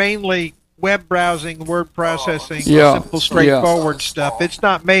for mainly web browsing, word processing, simple, straightforward stuff. It's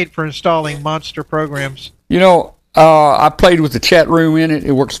not made for installing monster programs. You know, I played with the chat room in it.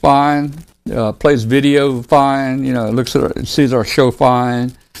 It works fine. Plays video fine. You know, it sees our show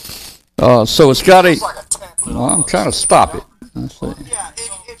fine. So it's got a. Well, I'm trying to stop it. Let's see.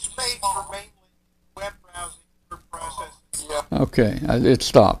 It's made for mainly web browsing, word processing. Okay, it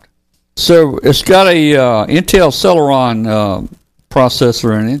stopped. So it's got a Intel Celeron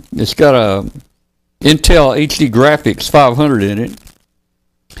processor in it. It's got a Intel HD Graphics 500 in it.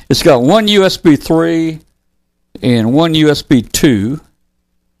 It's got one USB 3 and one USB 2.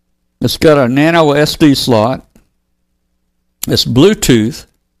 It's got a nano SD slot. It's Bluetooth.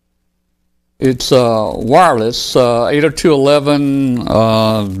 It's wireless, 802.11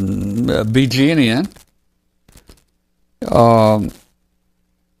 BGNN.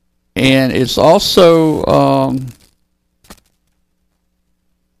 and it's also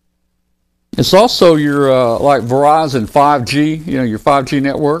your like Verizon 5G, your 5G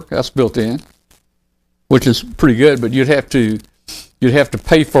network. That's built in, which is pretty good. But you'd have to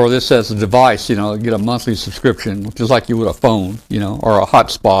pay for this as a device, get a monthly subscription, which is like you would a phone, or a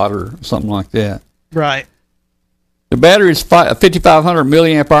hotspot or something like that. Right. The battery is 5,500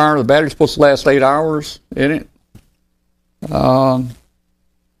 milliamp hour. The battery's supposed to last 8 hours in it. It's a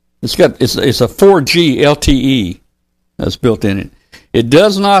 4G LTE that's built in it. It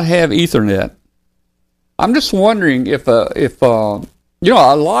does not have Ethernet. I'm just wondering if a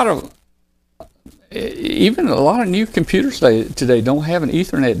lot of new computers today don't have an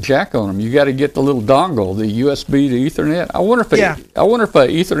Ethernet jack on them. You got to get the little dongle, the USB to Ethernet. I wonder if a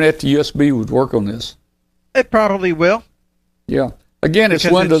Ethernet to USB would work on this. It probably will. Yeah. Again, it's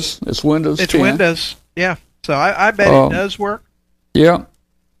Windows. It's Windows 10. It's Windows. Yeah. So I bet it does work. Yeah.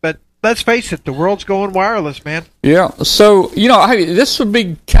 But let's face it, the world's going wireless, man. Yeah. So, this would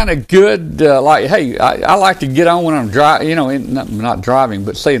be kind of good. I like to get on when I'm driving, not driving,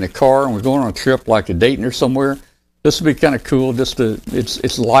 but say in a car and we're going on a trip like to Dayton or somewhere. This would be kind of cool.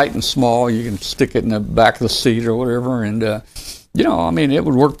 It's light and small. You can stick it in the back of the seat or whatever. And, it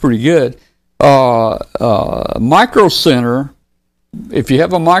would work pretty good. Micro Center, if you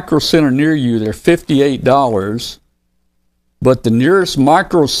have a Micro Center near you, they're $58. But the nearest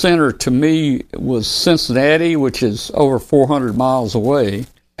Micro Center to me was Cincinnati, which is over 400 miles away.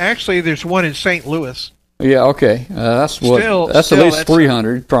 Actually, there's one in St. Louis. Yeah, okay. That's at least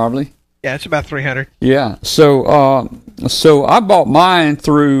 300 probably. Yeah, it's about 300. Yeah. So I bought mine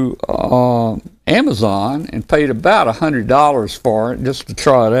through Amazon and paid about $100 for it just to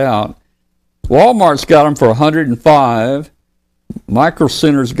try it out. Walmart's got them for $105. Micro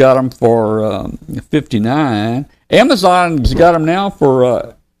Center's got them for $59. Amazon's got them now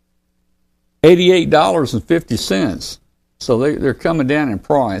for $88.50. So they're coming down in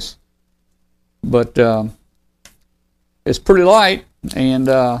price. But it's pretty light, and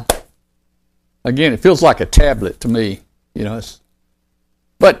again, it feels like a tablet to me.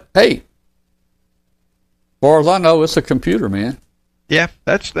 But hey, as far as I know, it's a computer, man. Yeah,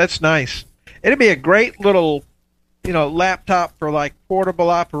 that's nice. It'd be a great little, laptop for like portable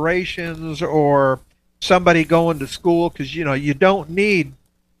operations or somebody going to school, because you don't need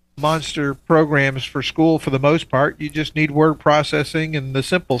monster programs for school for the most part. You just need word processing and the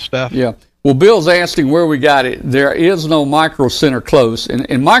simple stuff. Yeah. Well, Bill's asking where we got it. There is no Micro Center close.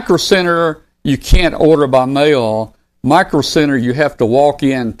 In Micro Center, you can't order by mail. Micro Center, you have to walk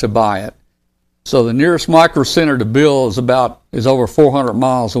in to buy it. So the nearest Micro Center to Bill is over 400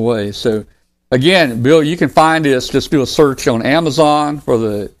 miles away. So again, Bill, you can find this. Just do a search on Amazon for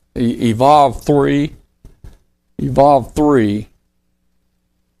the Evolve 3. Evolve 3.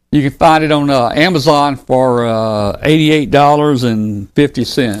 You can find it on Amazon for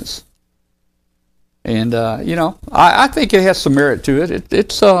 $88.50. And, I think it has some merit to it.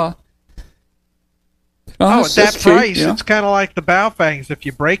 It's at that cheap, price, it's kind of like the Baofangs. If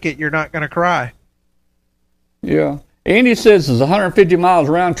you break it, you're not going to cry. Yeah. Andy says it's 150 miles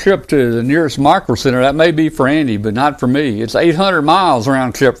round trip to the nearest Micro Center. That may be for Andy, but not for me. It's 800 miles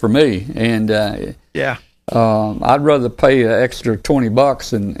round trip for me. And, I'd rather pay an extra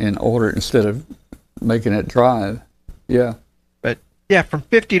 $20 and order it instead of making it drive. Yeah. But yeah, from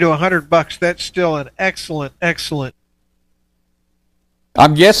 $50 to $100, that's still an excellent.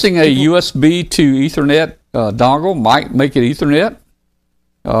 I'm guessing a USB to Ethernet dongle might make it Ethernet.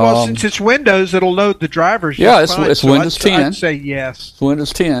 Well, since it's Windows, it'll load the drivers. Yeah, it's Windows 10. I'd say yes. It's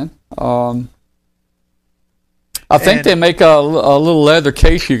Windows 10. I think they make a little leather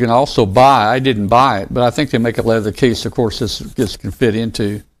case you can also buy. I didn't buy it, but I think they make a leather case. Of course, this can fit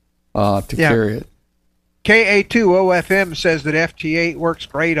into carry it. KA2OFM says that FT8 works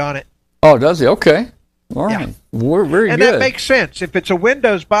great on it. Oh, does he? Okay. All right. Yeah. We're very good. And that makes sense. If it's a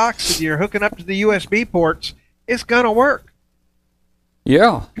Windows box and you're hooking up to the USB ports, it's going to work.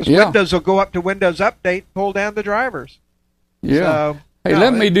 Yeah. Because Windows will go up to Windows Update, pull down the drivers. Yeah. So, hey,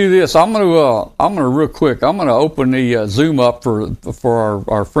 let me do this. I'm gonna real quick. I'm gonna open the Zoom up for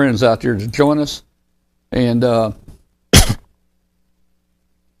our friends out there to join us, and we'll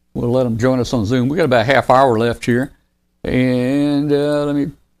let them join us on Zoom. We got about a half hour left here, and let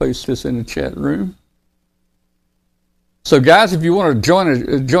me paste this in the chat room. So, guys, if you want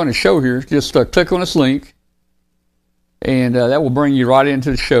to join a show here, just click on this link, and that will bring you right into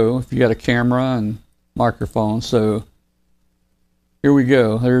the show if you got a camera and microphone. So. Here we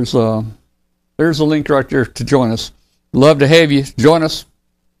go. There's a link right there to join us. Love to have you join us,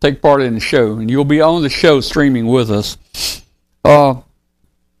 take part in the show, and you'll be on the show streaming with us.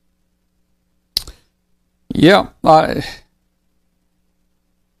 Yeah, I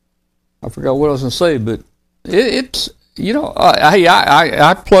forgot what I was going to say, but it's hey,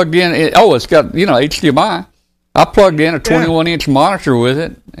 I plugged in. It's got HDMI. I plugged in a 21-inch monitor with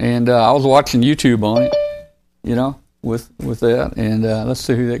it, and I was watching YouTube on it. With that, and let's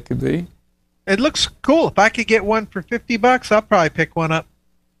see who that could be. It looks cool. If I could get one for $50, I'll probably pick one up.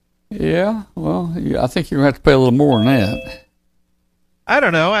 Yeah, well, I think you're going to have to pay a little more than that. I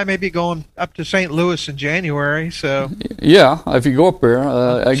don't know. I may be going up to St. Louis in January, so yeah. If you go up there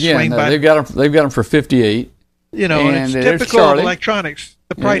again, they've got them for $58. And it's typical of electronics.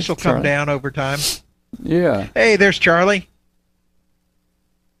 The price will come down over time. Yeah. Hey, there's Charlie.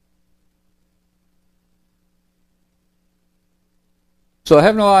 So I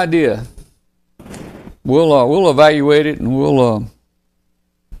have no idea. We'll evaluate it and we'll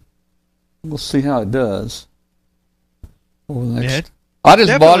see how it does. I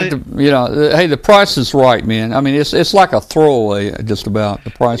just bought it. Hey, the price is right, man. I mean, it's like a throwaway, just about. The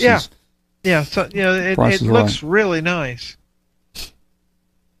price is. Yeah. So it looks really nice.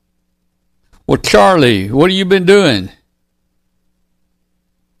 Well, Charlie, what have you been doing?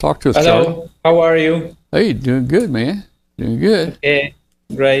 Talk to us, Hello. Charlie. How are you? Hey, doing good, man. Doing good. Okay,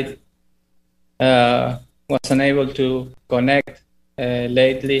 great. Was unable to connect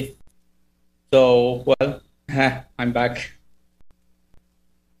lately, so I'm back.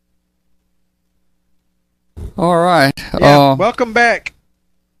 All right. Welcome back.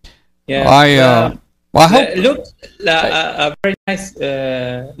 Yeah. I hope. Looks a very nice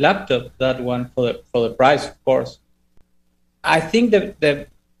laptop. That one for the price, of course. I think the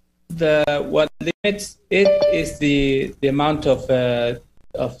what limits it is the amount of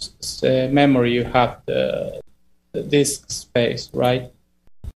memory you have, the disk space, right?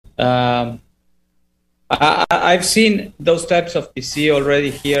 I've seen those types of PC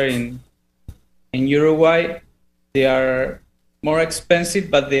already here in Uruguay. They are more expensive,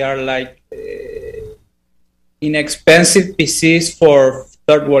 but they are like inexpensive PCs for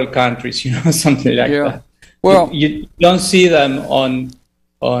third world countries, something like that. Well, you don't see them on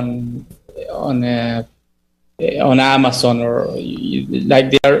Amazon or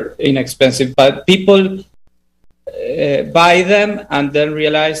like they are inexpensive, but people buy them and then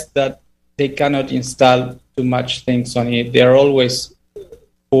realize that they cannot install too much things on it. They are always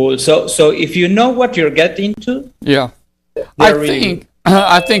full. So if you know what you're getting into,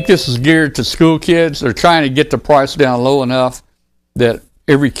 I think this is geared to school kids. They're trying to get the price down low enough that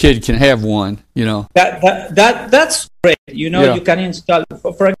every kid can have one. That's great. You can install.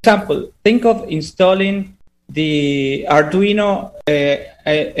 For example, think of installing the Arduino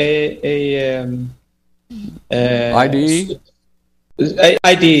IDE.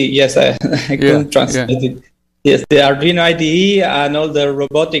 IDE, yes, I couldn't translate it. Yes, the Arduino IDE and all the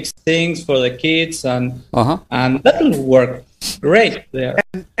robotics things for the kids, and that'll work great there.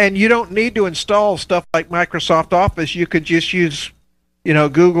 And you don't need to install stuff like Microsoft Office. You could just use,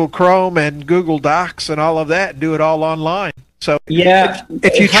 Google Chrome and Google Docs and all of that, and do it all online. So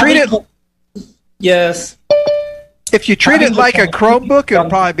if you treat it, yes, if you treat it like a Chromebook, it'll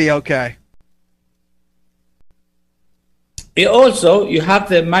probably be okay. Also, you have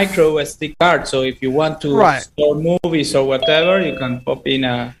the micro SD card, so if you want to store movies or whatever, you can pop in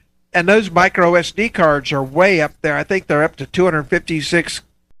a. And those micro SD cards are way up there. I think they're up to 256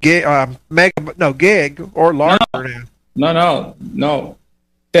 gig or larger now. No,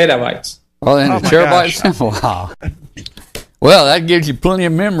 terabytes. Oh, and terabytes. Wow. Well, that gives you plenty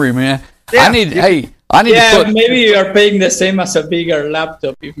of memory, man. Yeah. I need to put. Maybe you are paying the same as a bigger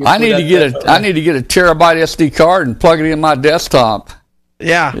laptop. I need to get a terabyte SD card and plug it in my desktop.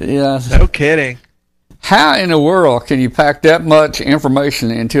 Yeah. Yeah. No kidding. How in the world can you pack that much information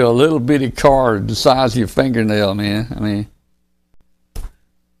into a little bitty card the size of your fingernail, man? I mean.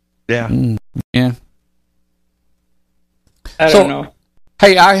 Yeah. Yeah. I don't know.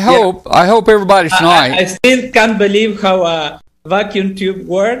 Hey, I hope everybody tonight. I still can't believe how a vacuum tube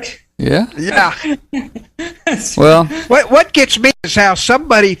works. Yeah. Yeah. Well, what gets me is how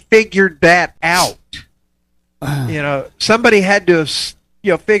somebody figured that out. Somebody had to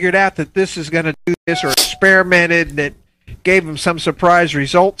have figured out that this is going to do this, or experimented, and it gave them some surprise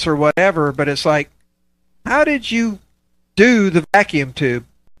results or whatever. But it's like, how did you do the vacuum tube?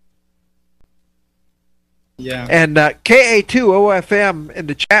 Yeah. And KA2OFM in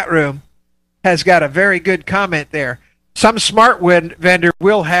the chat room has got a very good comment there. Some smart vendor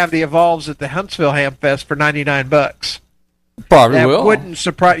will have the Evolves at the Huntsville Ham Fest for $99. Probably will. That wouldn't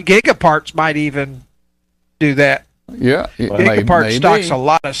surprise. Gigaparts might even do that. Yeah, Gigapart stocks a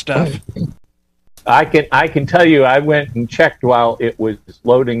lot of stuff. I can tell you, I went and checked while it was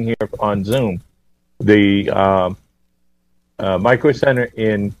loading here on Zoom. the Micro Center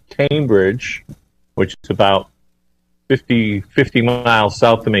in Cambridge, which is about 50 miles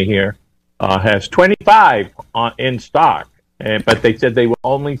south of me here, has 25 in stock, but they said they will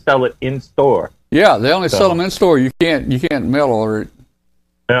only sell it in store. Yeah, they only sell them in store. You can't mail order it.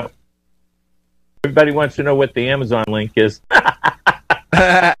 Yeah. Everybody wants to know what the Amazon link is.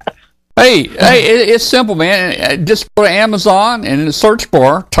 Hey, it's simple, man. Just go to Amazon and in the search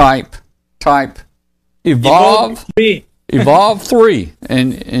bar type Evolve 3,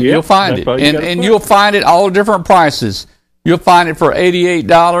 and you'll find it. And you'll find it all different prices. You'll find it for $88,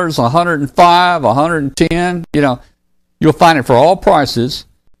 $105, $110. You'll find it for all prices.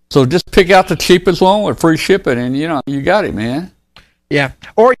 So just pick out the cheapest one with free shipping, and you got it, man. Yeah,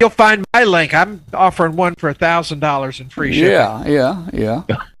 or you'll find my link. I'm offering one for $1,000 in free shipping. Yeah.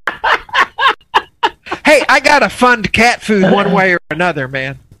 Hey, I got to fund cat food one way or another,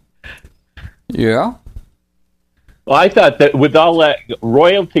 man. Yeah. Well, I thought that with all that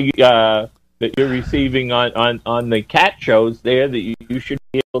royalty that you're receiving on the cat shows there, that you should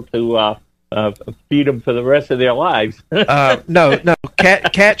be able to feed them for the rest of their lives. No.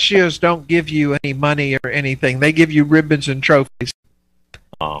 Cat shows don't give you any money or anything. They give you ribbons and trophies.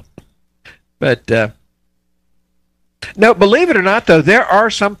 Oh. But no, believe it or not, though, there are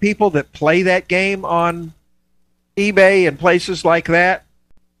some people that play that game on eBay and places like that.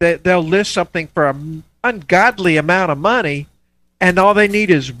 They'll list something for an ungodly amount of money, and all they need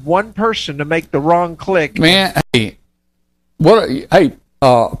is one person to make the wrong click. Man, hey,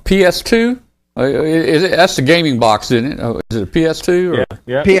 PS2? That's the gaming box, isn't it? Is it a PS2 or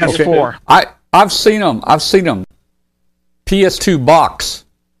yeah. PS4? Okay. I've seen them. PS2 box,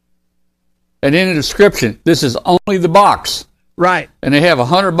 and in the description, this is only the box, right? And they have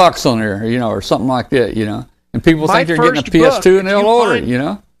 $100 on there, or something like that, And people think they're getting a PS2 and they'll order it,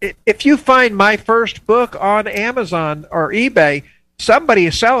 If you find my first book on Amazon or eBay, somebody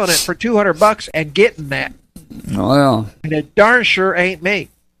is selling it for $200 and getting that. Well, and it darn sure ain't me.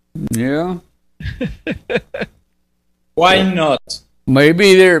 Yeah. Why not?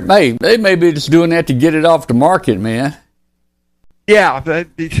 Maybe they may be just doing that to get it off the market, man. Yeah.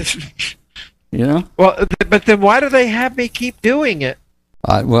 Well, but then why do they have me keep doing it?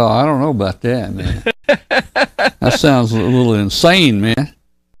 I don't know about that, man. That sounds a little insane, man.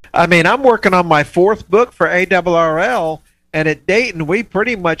 I mean, I'm working on my 4th book for ARRL, and at Dayton, we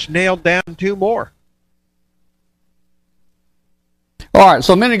pretty much nailed down 2 more. All right,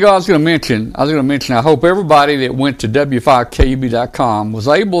 so a minute ago I was going to mention, I hope everybody that went to W5KUB.com was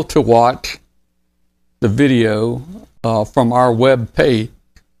able to watch the video from our web page.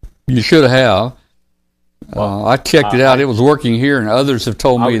 You should have. I checked it out. It was working here, and others have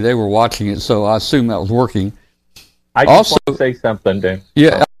told me they were watching it, so I assume that was working. I just want to say something, Dan.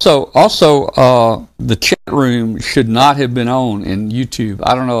 Yeah, also, the chat room should not have been on in YouTube.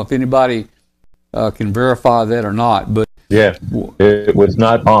 I don't know if anybody can verify that or not, but yeah, it was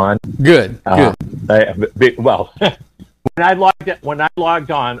not on. Good. When I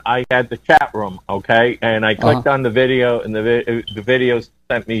logged on, I had the chat room, okay, and I clicked on the video, and the video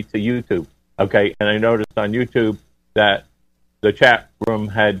sent me to YouTube, okay, and I noticed on YouTube that the chat room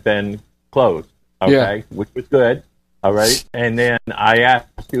had been closed, okay, which was good, all right, and then I asked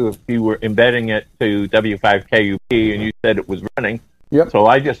you if you were embedding it to W5KUB, and you said it was running. Yep. So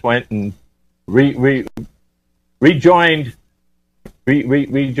I just went and rejoined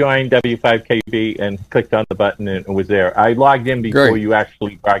W5KB and clicked on the button, and it was there. I logged in before you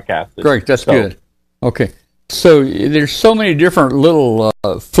actually broadcasted. Great, that's good. Okay, so there's so many different little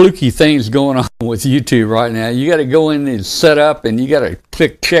fluky things going on with YouTube right now. You got to go in and set up, and you got to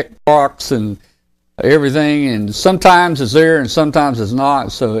click check box and everything, and sometimes it's there and sometimes it's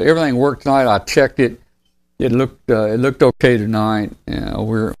not. So everything worked tonight. I checked it. It looked okay tonight.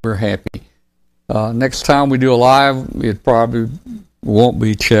 We're happy. Next time we do a live, it probably won't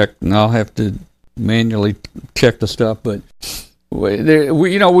be checked, and I'll have to manually check the stuff. But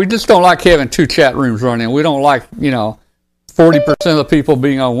we just don't like having 2 chat rooms running. We don't like 40% of the people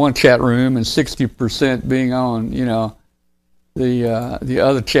being on one chat room and 60% being on the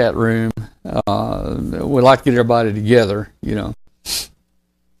other chat room. We like to get everybody together.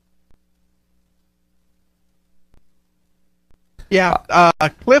 Yeah,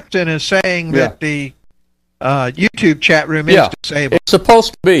 Clifton is saying that the YouTube chat room is disabled. It's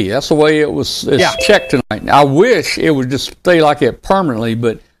supposed to be. That's the way it's checked tonight. I wish it would just stay like it permanently,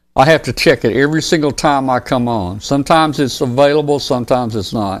 but I have to check it every single time I come on. Sometimes it's available, sometimes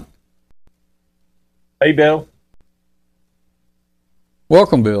it's not. Hey, Bill.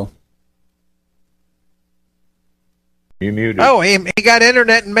 Welcome, Bill. You muted. Oh, he got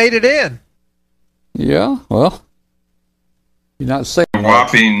internet and made it in. Yeah, well, you're not saying A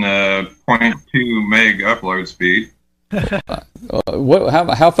whopping 0.2 meg upload speed. what?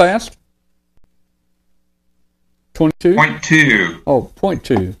 How fast? 22? 0.2. Oh,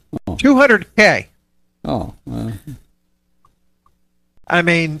 0.2. Oh, 200K. oh. I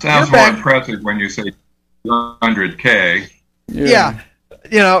mean, Sounds you're more back. impressive when you say 100K. Yeah.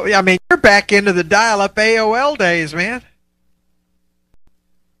 You know, I mean, you're back into the dial-up AOL days, man.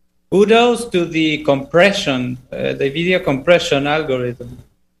 Kudos to the compression, the video compression algorithm.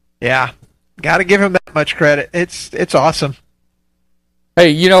 Yeah. Got to give him that much credit. It's awesome.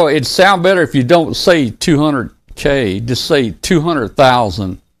 Hey, you know, it'd sound better if you don't say 200K, just say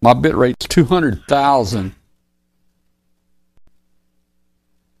 200,000. My bit rate's 200,000.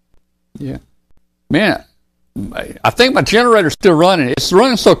 Yeah. Man, I think my generator's still running. It's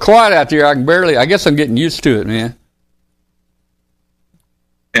running so quiet out there, I guess I'm getting used to it, man.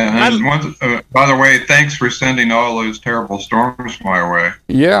 Yeah, there's one, by the way, thanks for sending all those terrible storms my way.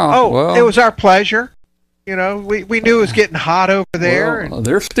 Yeah. Oh, well, it was our pleasure. You know, we knew it was getting hot over there. well,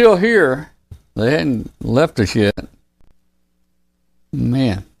 they're still here. They hadn't left us yet.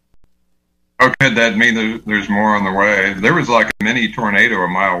 Man. How could that mean there's more on the way? There was like a mini tornado a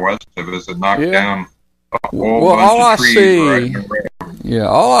mile west of us that knocked down a whole Well, all I bunch of trees see, right in the road. yeah,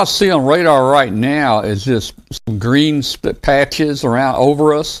 all I see on radar right now is just some green patches around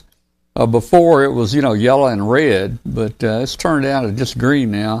over us. Before it was, yellow and red, but it's turned down to just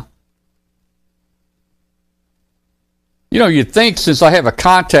green now. You'd think since I have a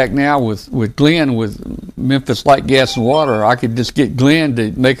contact now with Glenn with Memphis Light, Gas, and Water, I could just get Glenn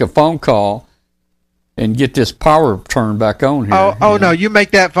to make a phone call and get this power turned back on here. Oh no, you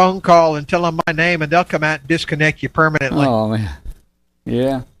make that phone call and tell them my name, and they'll come out and disconnect you permanently. Oh, man.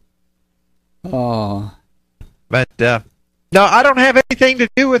 Yeah. Oh. But no, I don't have anything to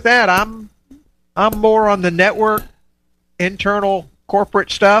do with that. I'm more on the network, internal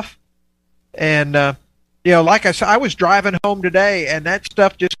corporate stuff, and like I said, I was driving home today, and that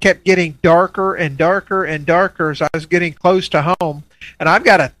stuff just kept getting darker and darker and darker as I was getting close to home. And I've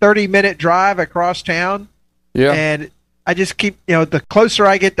got a 30-minute drive across town, Yeah. and I just keep, the closer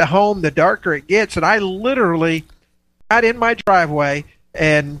I get to home, the darker it gets. And I literally got in my driveway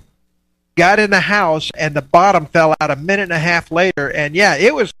and got in the house, and the bottom fell out a minute and a half later. And yeah,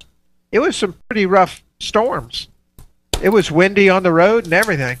 it was some pretty rough storms. It was windy on the road and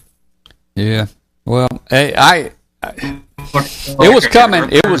everything. Yeah. Well, it was coming.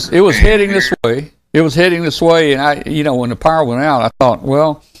 It was heading this way. It was heading this way, and when the power went out, I thought,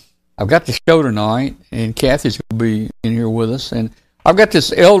 well, I've got the show tonight, and Kathy's going to be in here with us, and I've got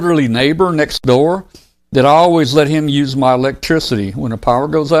this elderly neighbor next door that I always let him use my electricity when the power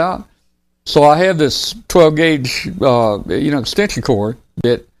goes out. So I have this 12-gauge, extension cord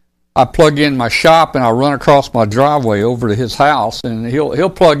that I plug in my shop, and I run across my driveway over to his house, and he'll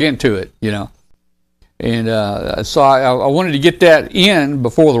plug into it, And so I wanted to get that in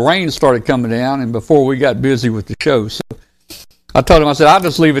before the rain started coming down and before we got busy with the show. So I told him, I said, I'll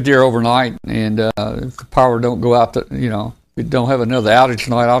just leave it there overnight, and if the power don't go out, if it don't have another outage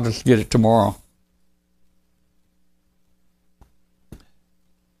tonight, I'll just get it tomorrow.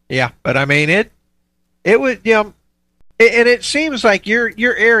 Yeah, but I mean it was and it seems like your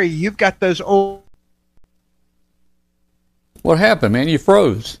area, you've got those old. What happened, man? You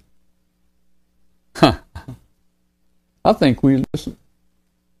froze. Huh. I think we listen.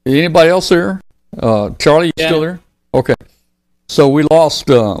 Anybody else there? Charlie, you still there? Okay. So we lost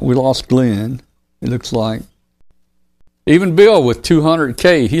Glenn. It looks like. Even Bill with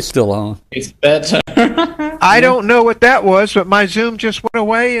 200K, he's still on. It's better. I don't know what that was, but my Zoom just went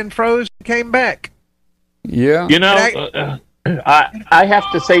away and froze and came back. Yeah. I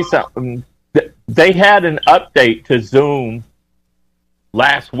have to say something. They had an update to Zoom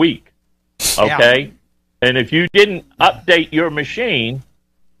last week. Okay? Yeah. And if you didn't update your machine,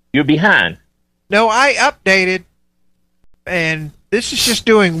 you're behind. No, I updated, and this is just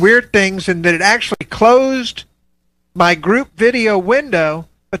doing weird things, and that it actually closed my group video window,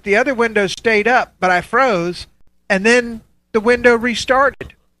 but the other window stayed up, but I froze, and then the window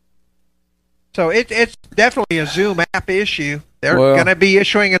restarted. So it's definitely a Zoom app issue. They're going to be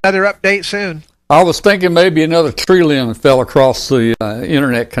issuing another update soon. I was thinking maybe another tree limb fell across the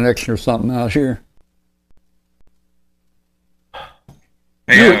internet connection or something out here.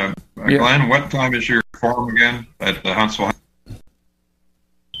 Hey, Glenn, what time is your forum again at the Huntsville?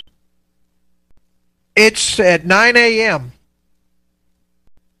 It's at 9 a.m.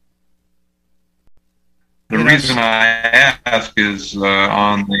 The reason I ask is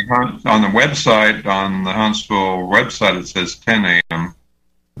on the website, on the Huntsville website, it says 10 a.m.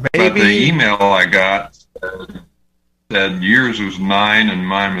 But the email I got said yours was 9 and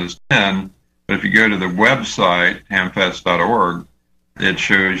mine was 10. But if you go to the website, hamfest.org, it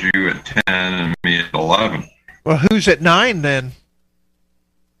shows you at 10 and me at 11. Well, who's at 9 then?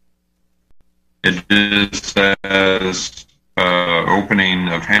 It just says opening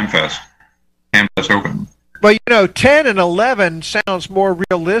of Hamfest. Hamfest open. Well, 10 and 11 sounds more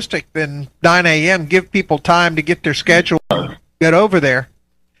realistic than 9 a.m. Give people time to get their schedule, get over there.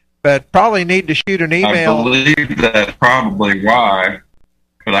 But probably need to shoot an email. I believe that's probably why.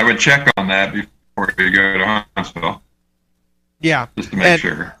 But I would check on that before you go to Huntsville. Yeah. Just to make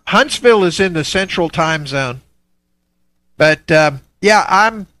sure. Huntsville is in the central time zone. But,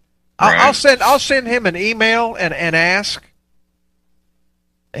 yeah, I'll send him an email and ask.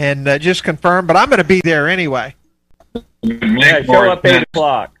 And just confirm, but I'm going to be there anyway. Show up 8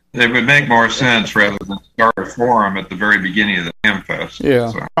 o'clock. It would make more sense rather than start a forum at the very beginning of the Hamfest. Yeah.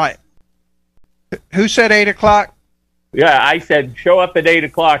 So. Right. Who said 8 o'clock? Yeah, I said show up at 8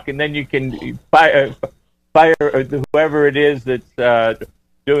 o'clock, and then you can fire whoever it is that's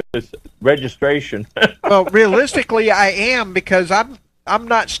doing this registration. Well, realistically, I am, because I'm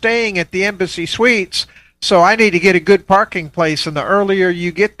not staying at the Embassy Suites. So I need to get a good parking place, and the earlier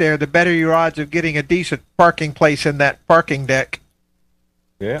you get there, the better your odds of getting a decent parking place in that parking deck.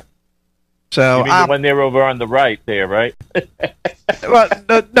 Yeah. So you mean the one there over on the right there, right? Well,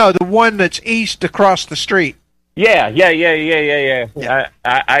 no, the one that's east across the street. Yeah.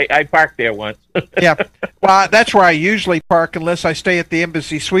 I parked there once. Yeah. Well, that's where I usually park unless I stay at the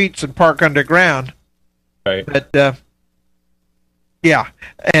Embassy Suites and park underground. Right. But yeah,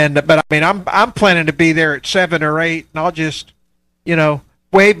 but I mean, I'm planning to be there at 7 or 8, and I'll just,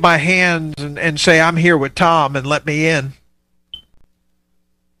 wave my hands and say I'm here with Tom and let me in.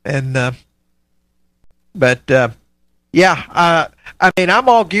 And yeah, I mean, I'm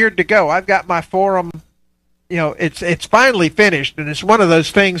all geared to go. I've got my forum. It's finally finished, and it's one of those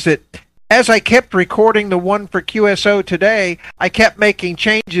things that, as I kept recording the one for QSO today, I kept making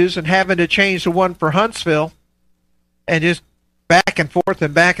changes and having to change the one for Huntsville, and just back and forth,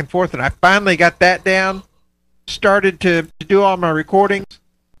 and I finally got that down, started to do all my recordings,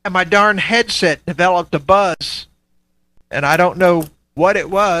 and my darn headset developed a buzz, and I don't know what it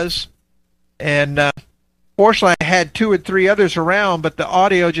was, and fortunately I had 2 or 3 others around, but the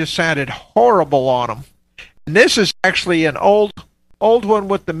audio just sounded horrible on them. And this is actually an old one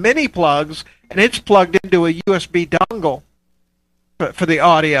with the mini plugs, and it's plugged into a USB dongle for the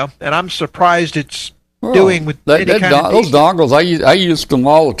audio, and I'm surprised it's doing with any kind of those dongles. I used them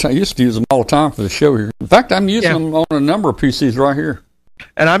all the time. I used to use them all the time for the show here. In fact, I'm using them on a number of PCs right here.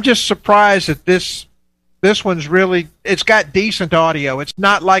 And I'm just surprised that this one's really, it's got decent audio. It's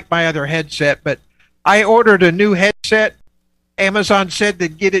not like my other headset, but I ordered a new headset. Amazon said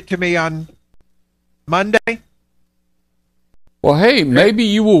they'd get it to me on Monday. Well, hey, maybe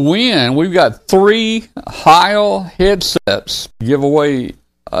you will win. We've got 3 Heil headsets to give away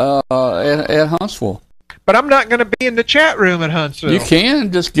at Huntsville. But I'm not going to be in the chat room at Huntsville. You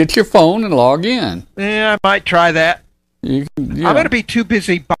can just get your phone and log in. Yeah, I might try that. I'm going to be too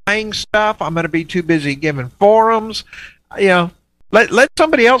busy buying stuff. I'm going to be too busy giving forums. Let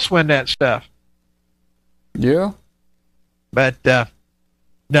somebody else win that stuff. Yeah. But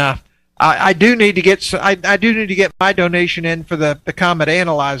no, I do need to get I do need to get my donation in for the Comet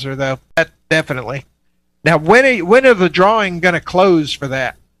Analyzer, though. That definitely. Now, when are the drawing going to close for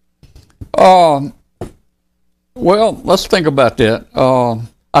that? Well, let's think about that.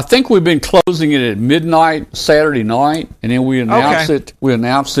 I think we've been closing it at midnight Saturday night, and then we announce it. We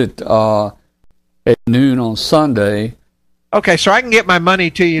announce it at noon on Sunday. Okay, so I can get my money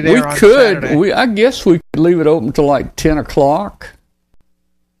to you there. We could. I guess we could leave it open until like 10 o'clock.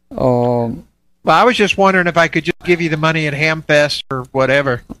 Well, I was just wondering if I could just give you the money at Hamfest or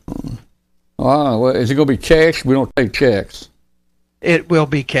whatever. Well, is it going to be cash? We don't take checks. It will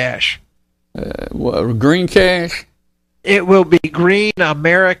be cash. Green cash? It will be green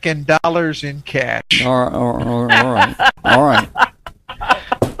American dollars in cash. All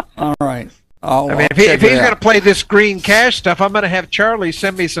right. If he's going to play this green cash stuff, I'm going to have Charlie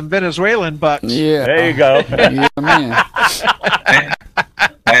send me some Venezuelan bucks. Yeah. There you go. Yeah, man.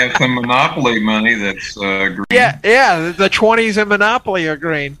 I have some Monopoly money that's green. Yeah, the 20s in Monopoly are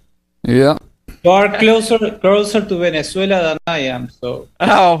green. Yeah. You are closer to Venezuela than I am, so.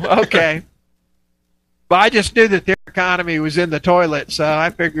 Oh, okay. But I just knew that their economy was in the toilet, so I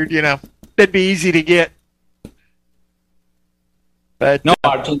figured, it'd be easy to get. But no,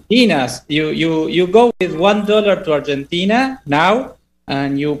 Argentina's. You go with $1 to Argentina now,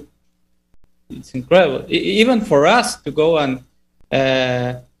 and it's incredible. Even for us to go and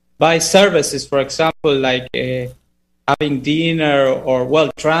buy services, for example, like having dinner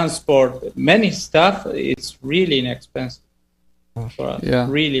or transport, many stuff, it's really inexpensive for us. Yeah.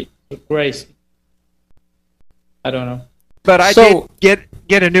 Really crazy. I don't know. But I did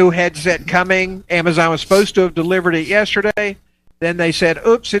get a new headset coming. Amazon was supposed to have delivered it yesterday. Then they said,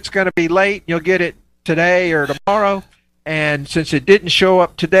 oops, it's going to be late. You'll get it today or tomorrow. And since it didn't show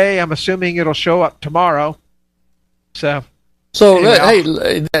up today, I'm assuming it'll show up tomorrow. So hey,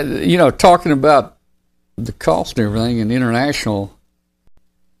 talking about the cost and everything and international,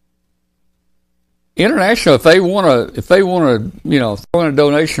 if they want to, throw in a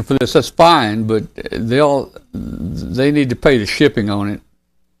donation for this, that's fine. But they need to pay the shipping on it.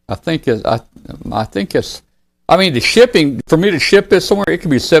 I think the shipping, for me to ship this somewhere, it could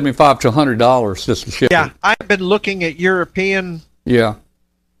be $75 to $100 just to ship it. Yeah, I've been looking at European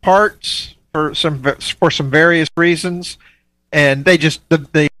parts for some various reasons, and they just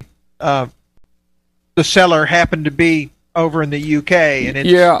the seller happened to be over in the UK, and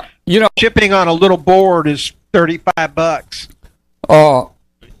it's, shipping on a little board is $35. I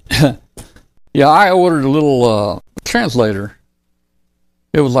ordered a little translator.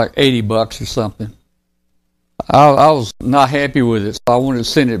 It was like $80 or something. I was not happy with it, so I wanted to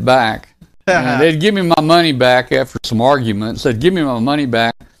send it back. And they'd give me my money back after some arguments. They'd give me my money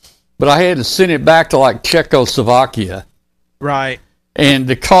back, but I had to send it back to like Czechoslovakia. Right. And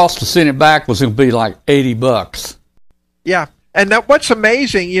the cost to send it back was going to be like $80. Yeah. And what's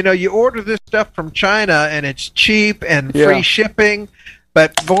amazing, you order this stuff from China and it's cheap and free shipping,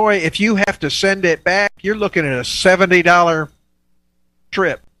 but boy, if you have to send it back, you're looking at a $70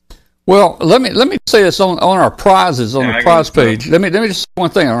 trip. Well, let me say this on our prizes on the prize page. Let me just say one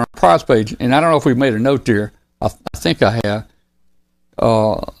thing on our prize page, and I don't know if we made a note there. I think I have.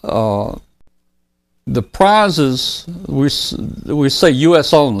 The prizes we say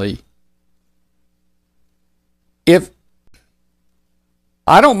U.S. only. If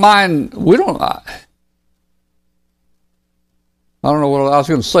I don't mind, I don't know what I was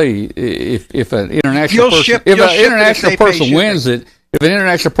going to say. If an international person wins it. If an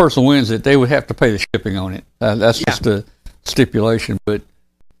international person wins it, they would have to pay the shipping on it. That's just a stipulation, but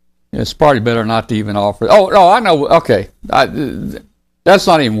it's probably better not to even offer it. Oh, no, I know. Okay, that's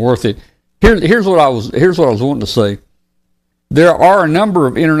not even worth it. Here's what I was wanting to say. There are a number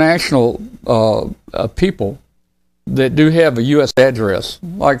of international people that do have a U.S. address.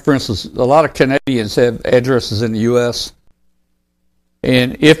 Like, for instance, a lot of Canadians have addresses in the U.S.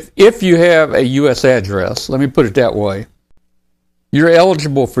 And if you have a U.S. address, let me put it that way, you're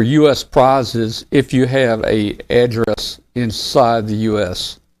eligible for U.S. prizes if you have a address inside the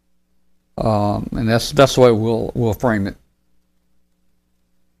U.S. And that's the way we'll frame it.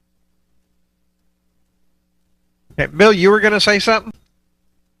 Okay, Bill, you were going to say something?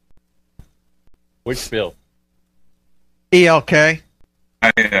 Which Bill? ELK.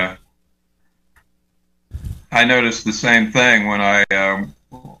 I noticed the same thing when I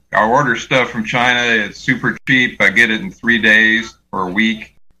order stuff from China. It's super cheap. I get it in 3 days or a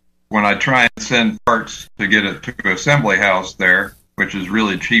week. When I try and send parts to get it to an assembly house there, which is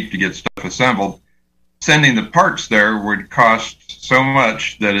really cheap to get stuff assembled, sending the parts there would cost so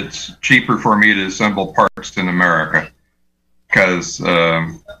much that it's cheaper for me to assemble parts in America because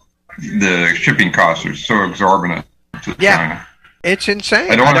the shipping costs are so exorbitant to China. It's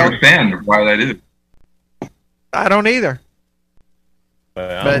insane. I don't understand why that is. I don't either.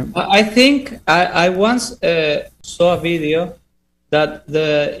 But I think I once saw a video that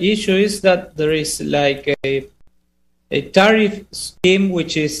the issue is that there is like a tariff scheme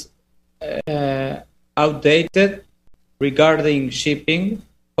which is outdated regarding shipping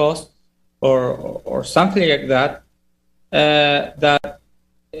costs or something like that. That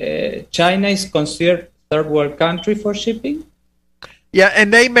China is considered third world country for shipping. Yeah,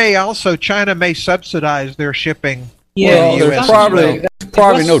 and China may subsidize their shipping. Yeah, there's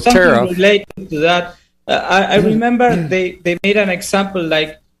probably no tariff related to that. I remember they made an example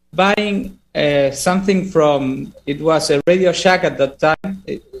like buying something from, it was a Radio Shack at that time,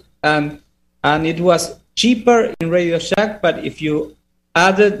 and it was cheaper in Radio Shack, but if you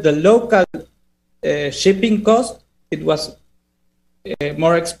added the local shipping cost, it was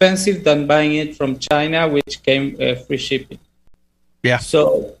more expensive than buying it from China, which came free shipping. Yeah.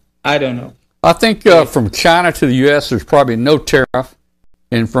 So I don't know. I think from China to the U.S. there's probably no tariff,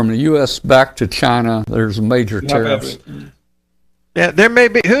 and from the U.S. back to China there's a major tariff. Yeah, there may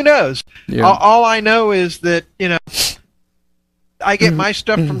be. Who knows? Yeah. All I know is that I get my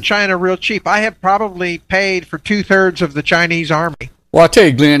stuff from China real cheap. I have probably paid for 2/3 of the Chinese army. Well, I tell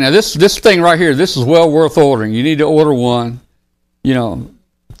you, Glenn. Now this thing right here, this is well worth ordering. You need to order one.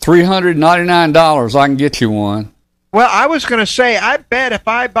 $399. I can get you one. Well, I was going to say, I bet if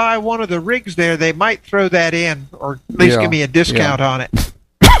I buy one of the rigs there, they might throw that in, or at least give me a discount on it.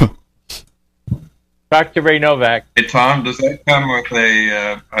 Dr. Ray Novak. Hey, Tom, does that come with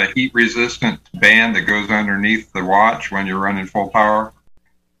a heat-resistant band that goes underneath the watch when you're running full power?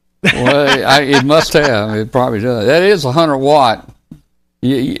 Well, it must have. It probably does. That is 100 watt.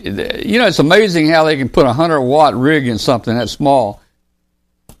 You know, it's amazing how they can put a 100 watt rig in something that small.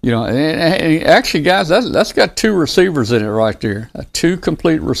 You know, and actually, guys, that's got 2 receivers in it right there. 2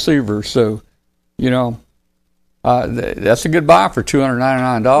 complete receivers. So, you know, that's a good buy for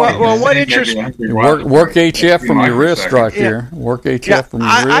 $299. Well, what interests work HF from your wrist right there. Work HF from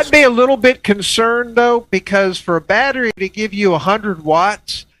your wrist. I'd be a little bit concerned though, because for a battery to give you 100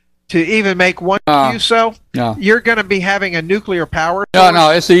 watts to even make one QSO, you're going to be having a nuclear power.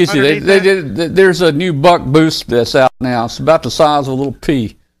 No, it's easy. There's a new buck boost that's out now. It's about the size of a little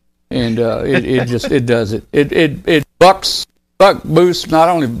pea, and it does it. It buck boosts not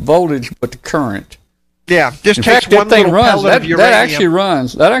only voltage but the current. Yeah, just in takes fact, one that thing little runs. pellet of uranium.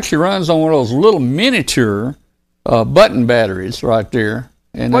 That actually runs on one of those little miniature button batteries right there.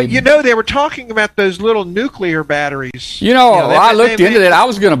 And well, they were talking about those little nuclear batteries. I looked into that. I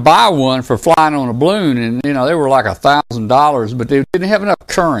was going to buy one for flying on a balloon, and they were like $1,000, but they didn't have enough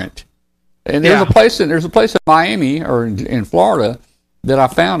current. And there's a place in Miami or in Florida that I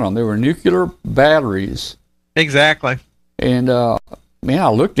found them. They were nuclear batteries. Exactly. And I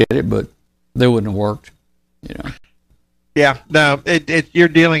looked at it, but they wouldn't have worked. Yeah, no, you're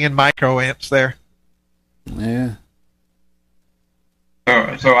dealing in microamps there. Yeah.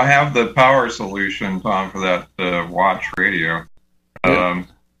 So I have the power solution, Tom, for that watch radio.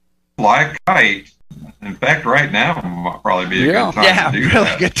 Fly kite. In fact, right now might probably be a good time to do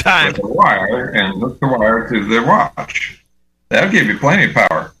that. Good time. With the wire and hook the wire to the watch. That'll give you plenty of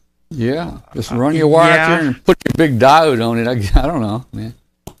power. Yeah, just run your wire out there and put your big diode on it. I don't know, man.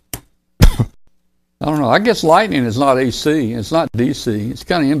 I don't know. I guess lightning is not AC. It's not DC. It's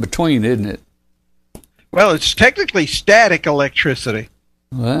kind of in between, isn't it? Well, it's technically static electricity.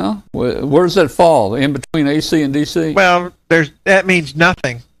 Well, where does that fall? In between AC and DC? Well, that means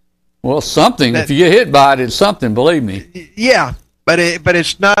nothing. Well, something. If you get hit by it, it's something. Believe me. Yeah, but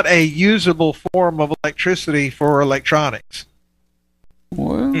it's not a usable form of electricity for electronics.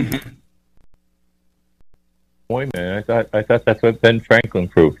 Well, wait a minute. I thought that's what Ben Franklin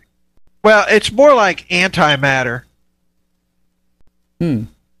proved. Well, it's more like antimatter.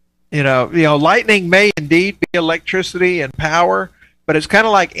 Lightning may indeed be electricity and power, but it's kind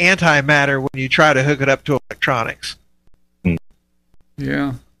of like antimatter when you try to hook it up to electronics.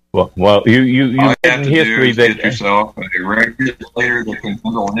 Yeah. Well, you all in history that get yourself a regulator that can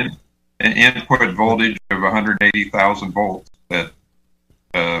handle an input voltage of 180,000 volts at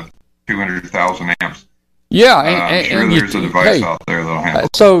 200,000 amps. Yeah, I'm sure there's a device out there that'll handle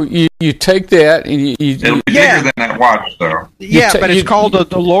it. So you take that and it'll be bigger than that watch, though. Yeah, but it's called a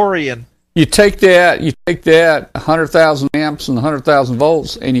DeLorean. You take that 100,000 amps and 100,000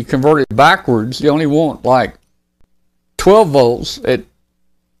 volts, and you convert it backwards. You only want like 12 volts at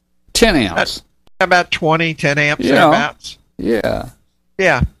 10 amps. About 10 amps thereabouts. Yeah.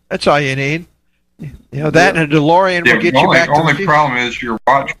 Yeah, that's all you need. That and a DeLorean will get you back to the only problem is your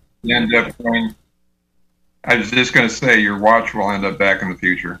watch will end up going. I was just going to say your watch will end up back in the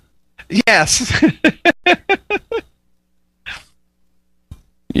future. Yes.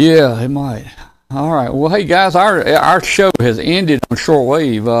 Yeah, it might. All right. Well, hey, guys, our show has ended on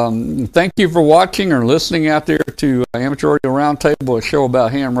shortwave. Thank you for watching or listening out there to Amateur Radio Roundtable, a show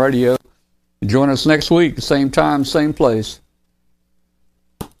about ham radio. Join us next week, same time, same place.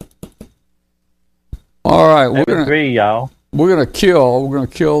 All right. We're gonna kill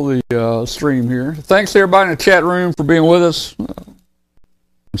the stream here. Thanks to everybody in the chat room for being with us.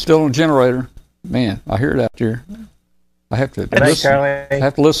 I'm still on a generator. Man, I hear it out there. I have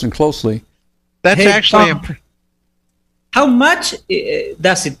to listen closely. That's actually how much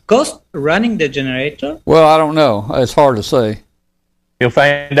does it cost running the generator? Well, I don't know. It's hard to say. He'll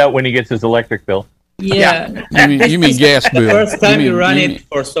find out when he gets his electric bill. Yeah. You mean gas bill? The first time you run it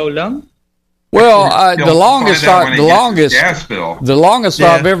for so long? Well, the longest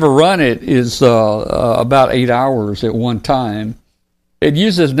I've ever run it is about 8 hours at one time. It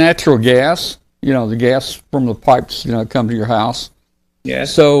uses natural gas. The gas from the pipes, come to your house. Yeah.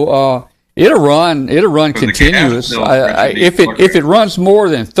 So it'll run continuous. If it runs more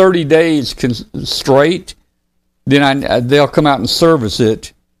than 30 days straight, then they'll come out and service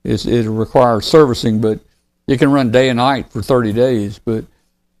it. It requires servicing, but it can run day and night for 30 days. But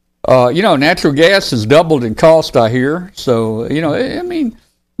natural gas has doubled in cost, I hear. So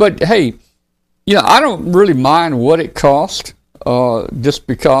But hey, I don't really mind what it costs, just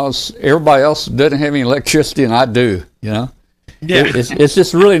because everybody else doesn't have any electricity and I do. Yeah. It's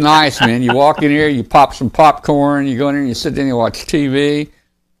just really nice, man. You walk in here, you pop some popcorn, you go in here and you sit down and you watch TV,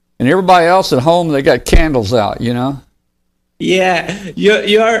 and everybody else at home, they got candles out. Yeah,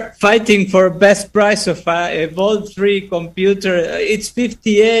 you are fighting for best price of a Vault 3 computer. It's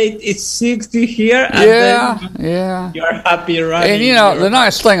 58, it's 60 here, and then you're happy running. And the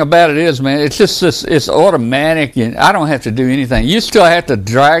nice thing about it is, man, it's just it's automatic, and I don't have to do anything. You still have to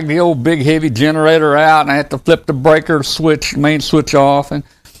drag the old big heavy generator out, and I have to flip the breaker switch, main switch off, and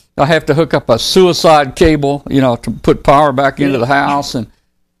I have to hook up a suicide cable, to put power back into the house, and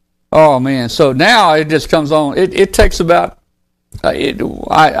oh man, so now it just comes on. It takes about.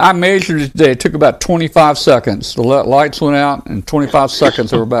 I measured it today. It took about 25 seconds. The lights went out, and 25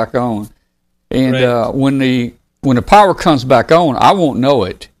 seconds they were back on. And when the power comes back on, I won't know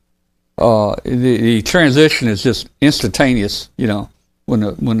it. The transition is just instantaneous. When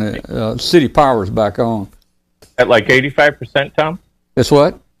the city power is back on. At like 85%, Tom. It's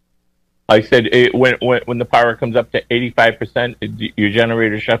what? I said when the power comes up to 85%, your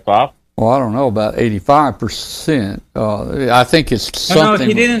generator shuts off. Well, I don't know about 85%. I think it's something. No,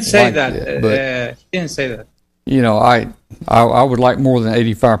 he didn't say like that. But, he didn't say that. I would like more than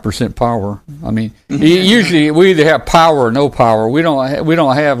 85% power. I mean, usually we either have power or no power. We don't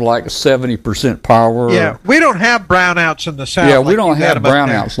have like 70% power. Yeah, we don't have brownouts in the south. Yeah, we don't have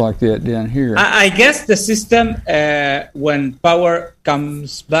brownouts like that down here. I guess the system, when power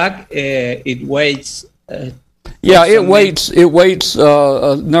comes back, it waits. Yeah, it waits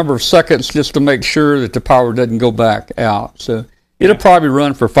a number of seconds just to make sure that the power doesn't go back out. So it'll probably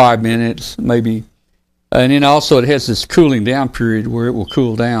run for 5 minutes, maybe. And then also it has this cooling down period where it will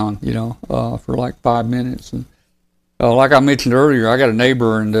cool down, for like 5 minutes. And like I mentioned earlier, I got a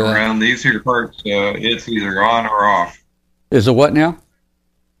neighbor and around these here parts, it's either on or off. Is it what now?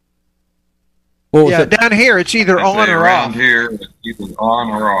 Down here it's either on or around off. Here, it's either on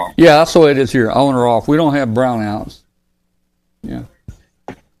or off. Yeah, that's the way it is here, on or off. We don't have brownouts. Yeah.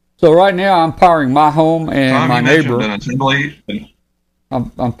 So right now I'm powering my home and my neighbor.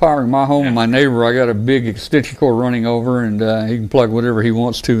 I'm powering my home and my neighbor. I got a big extension cord running over, and he can plug whatever he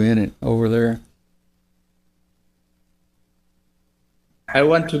wants to in it over there. I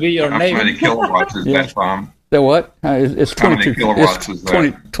want to be your neighbor. How many kilowatts is that, Tom? That what? It's 22. How many kilowatts it's is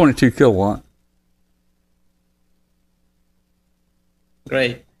that? 22 kilowatt.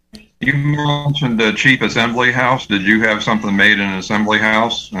 Great. You mentioned the cheap assembly house. Did you have something made in an assembly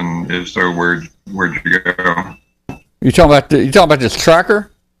house? And if so, where'd you go? You talking about this tracker?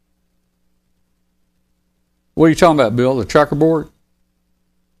 What are you talking about, Bill? The tracker board?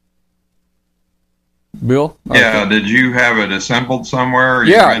 Bill? Yeah. Okay. Did you have it assembled somewhere?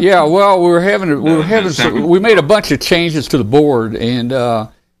 Yeah. Well, we made a bunch of changes to the board, and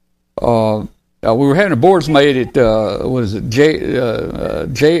we were having the boards made at what is it?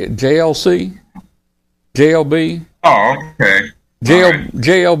 JLC, JLB. Oh, okay.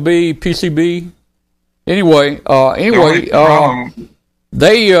 JLB, PCB. Anyway,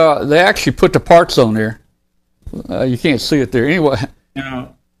 they actually put the parts on there. You can't see it there. Anyway,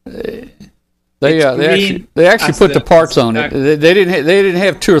 no. They actually put the parts on it. They didn't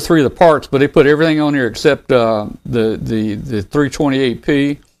have 2 or 3 of the parts, but they put everything on there except the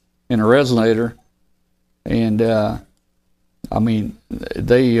 328P and a resonator. And I mean,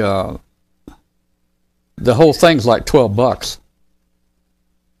 the whole thing's like $12.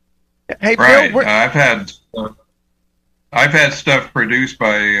 Hey, right. Bill, I've had stuff produced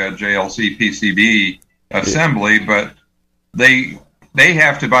by JLC PCB assembly, but they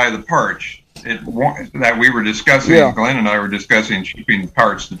have to buy the parts. That we were discussing, Glenn and I were discussing shipping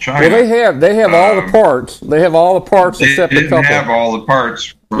parts to China. Well, they have all the parts. They have all the parts except a couple. They didn't have all the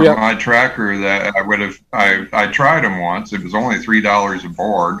parts for my tracker that I would have. I tried them once. It was only $3 a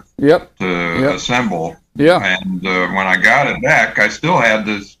board. To assemble. And when I got it back, I still had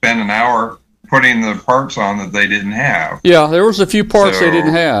to spend an hour putting the parts on that they didn't have. Yeah, there was a few parts they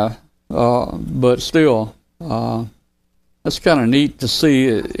didn't have, but still. That's kind of neat to see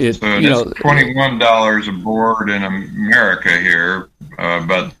it. So it's $21 a board in America here,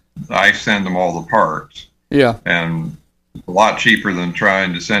 but I send them all the parts. Yeah. And a lot cheaper than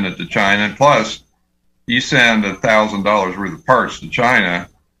trying to send it to China. Plus, you send $1,000 worth of parts to China,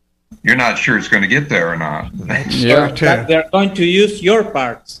 you're not sure it's going to get there or not. They're going to use your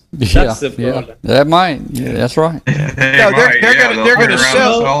parts. That's the problem. That might. Yeah, that's right. They're going to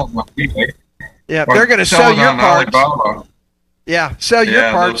sell. Yeah, they're going to sell your parts. Alibaba. Yeah, sell your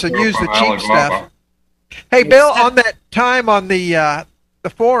parts and use the cheap stuff. Hey, Bill, on that time on the the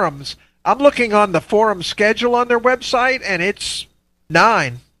forums. I'm looking on the forum schedule on their website, and it's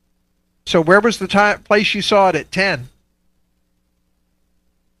 9. So where was the place you saw it at 10?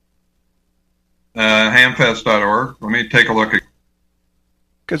 Hamfest.org. Let me take a look at.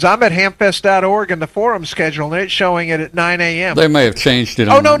 Because I'm at hamfest.org in the forum schedule, and it's showing it at 9 a.m. They may have changed it.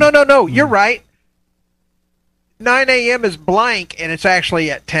 Oh, no. You're right. 9 a.m. is blank, and it's actually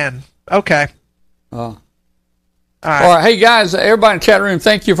at 10. Okay. All right. Hey, guys, everybody in the chat room,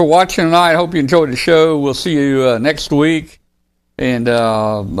 thank you for watching tonight. I hope you enjoyed the show. We'll see you next week. And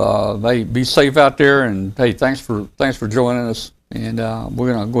hey, be safe out there. And, hey, thanks for joining us. And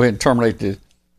we're going to go ahead and terminate the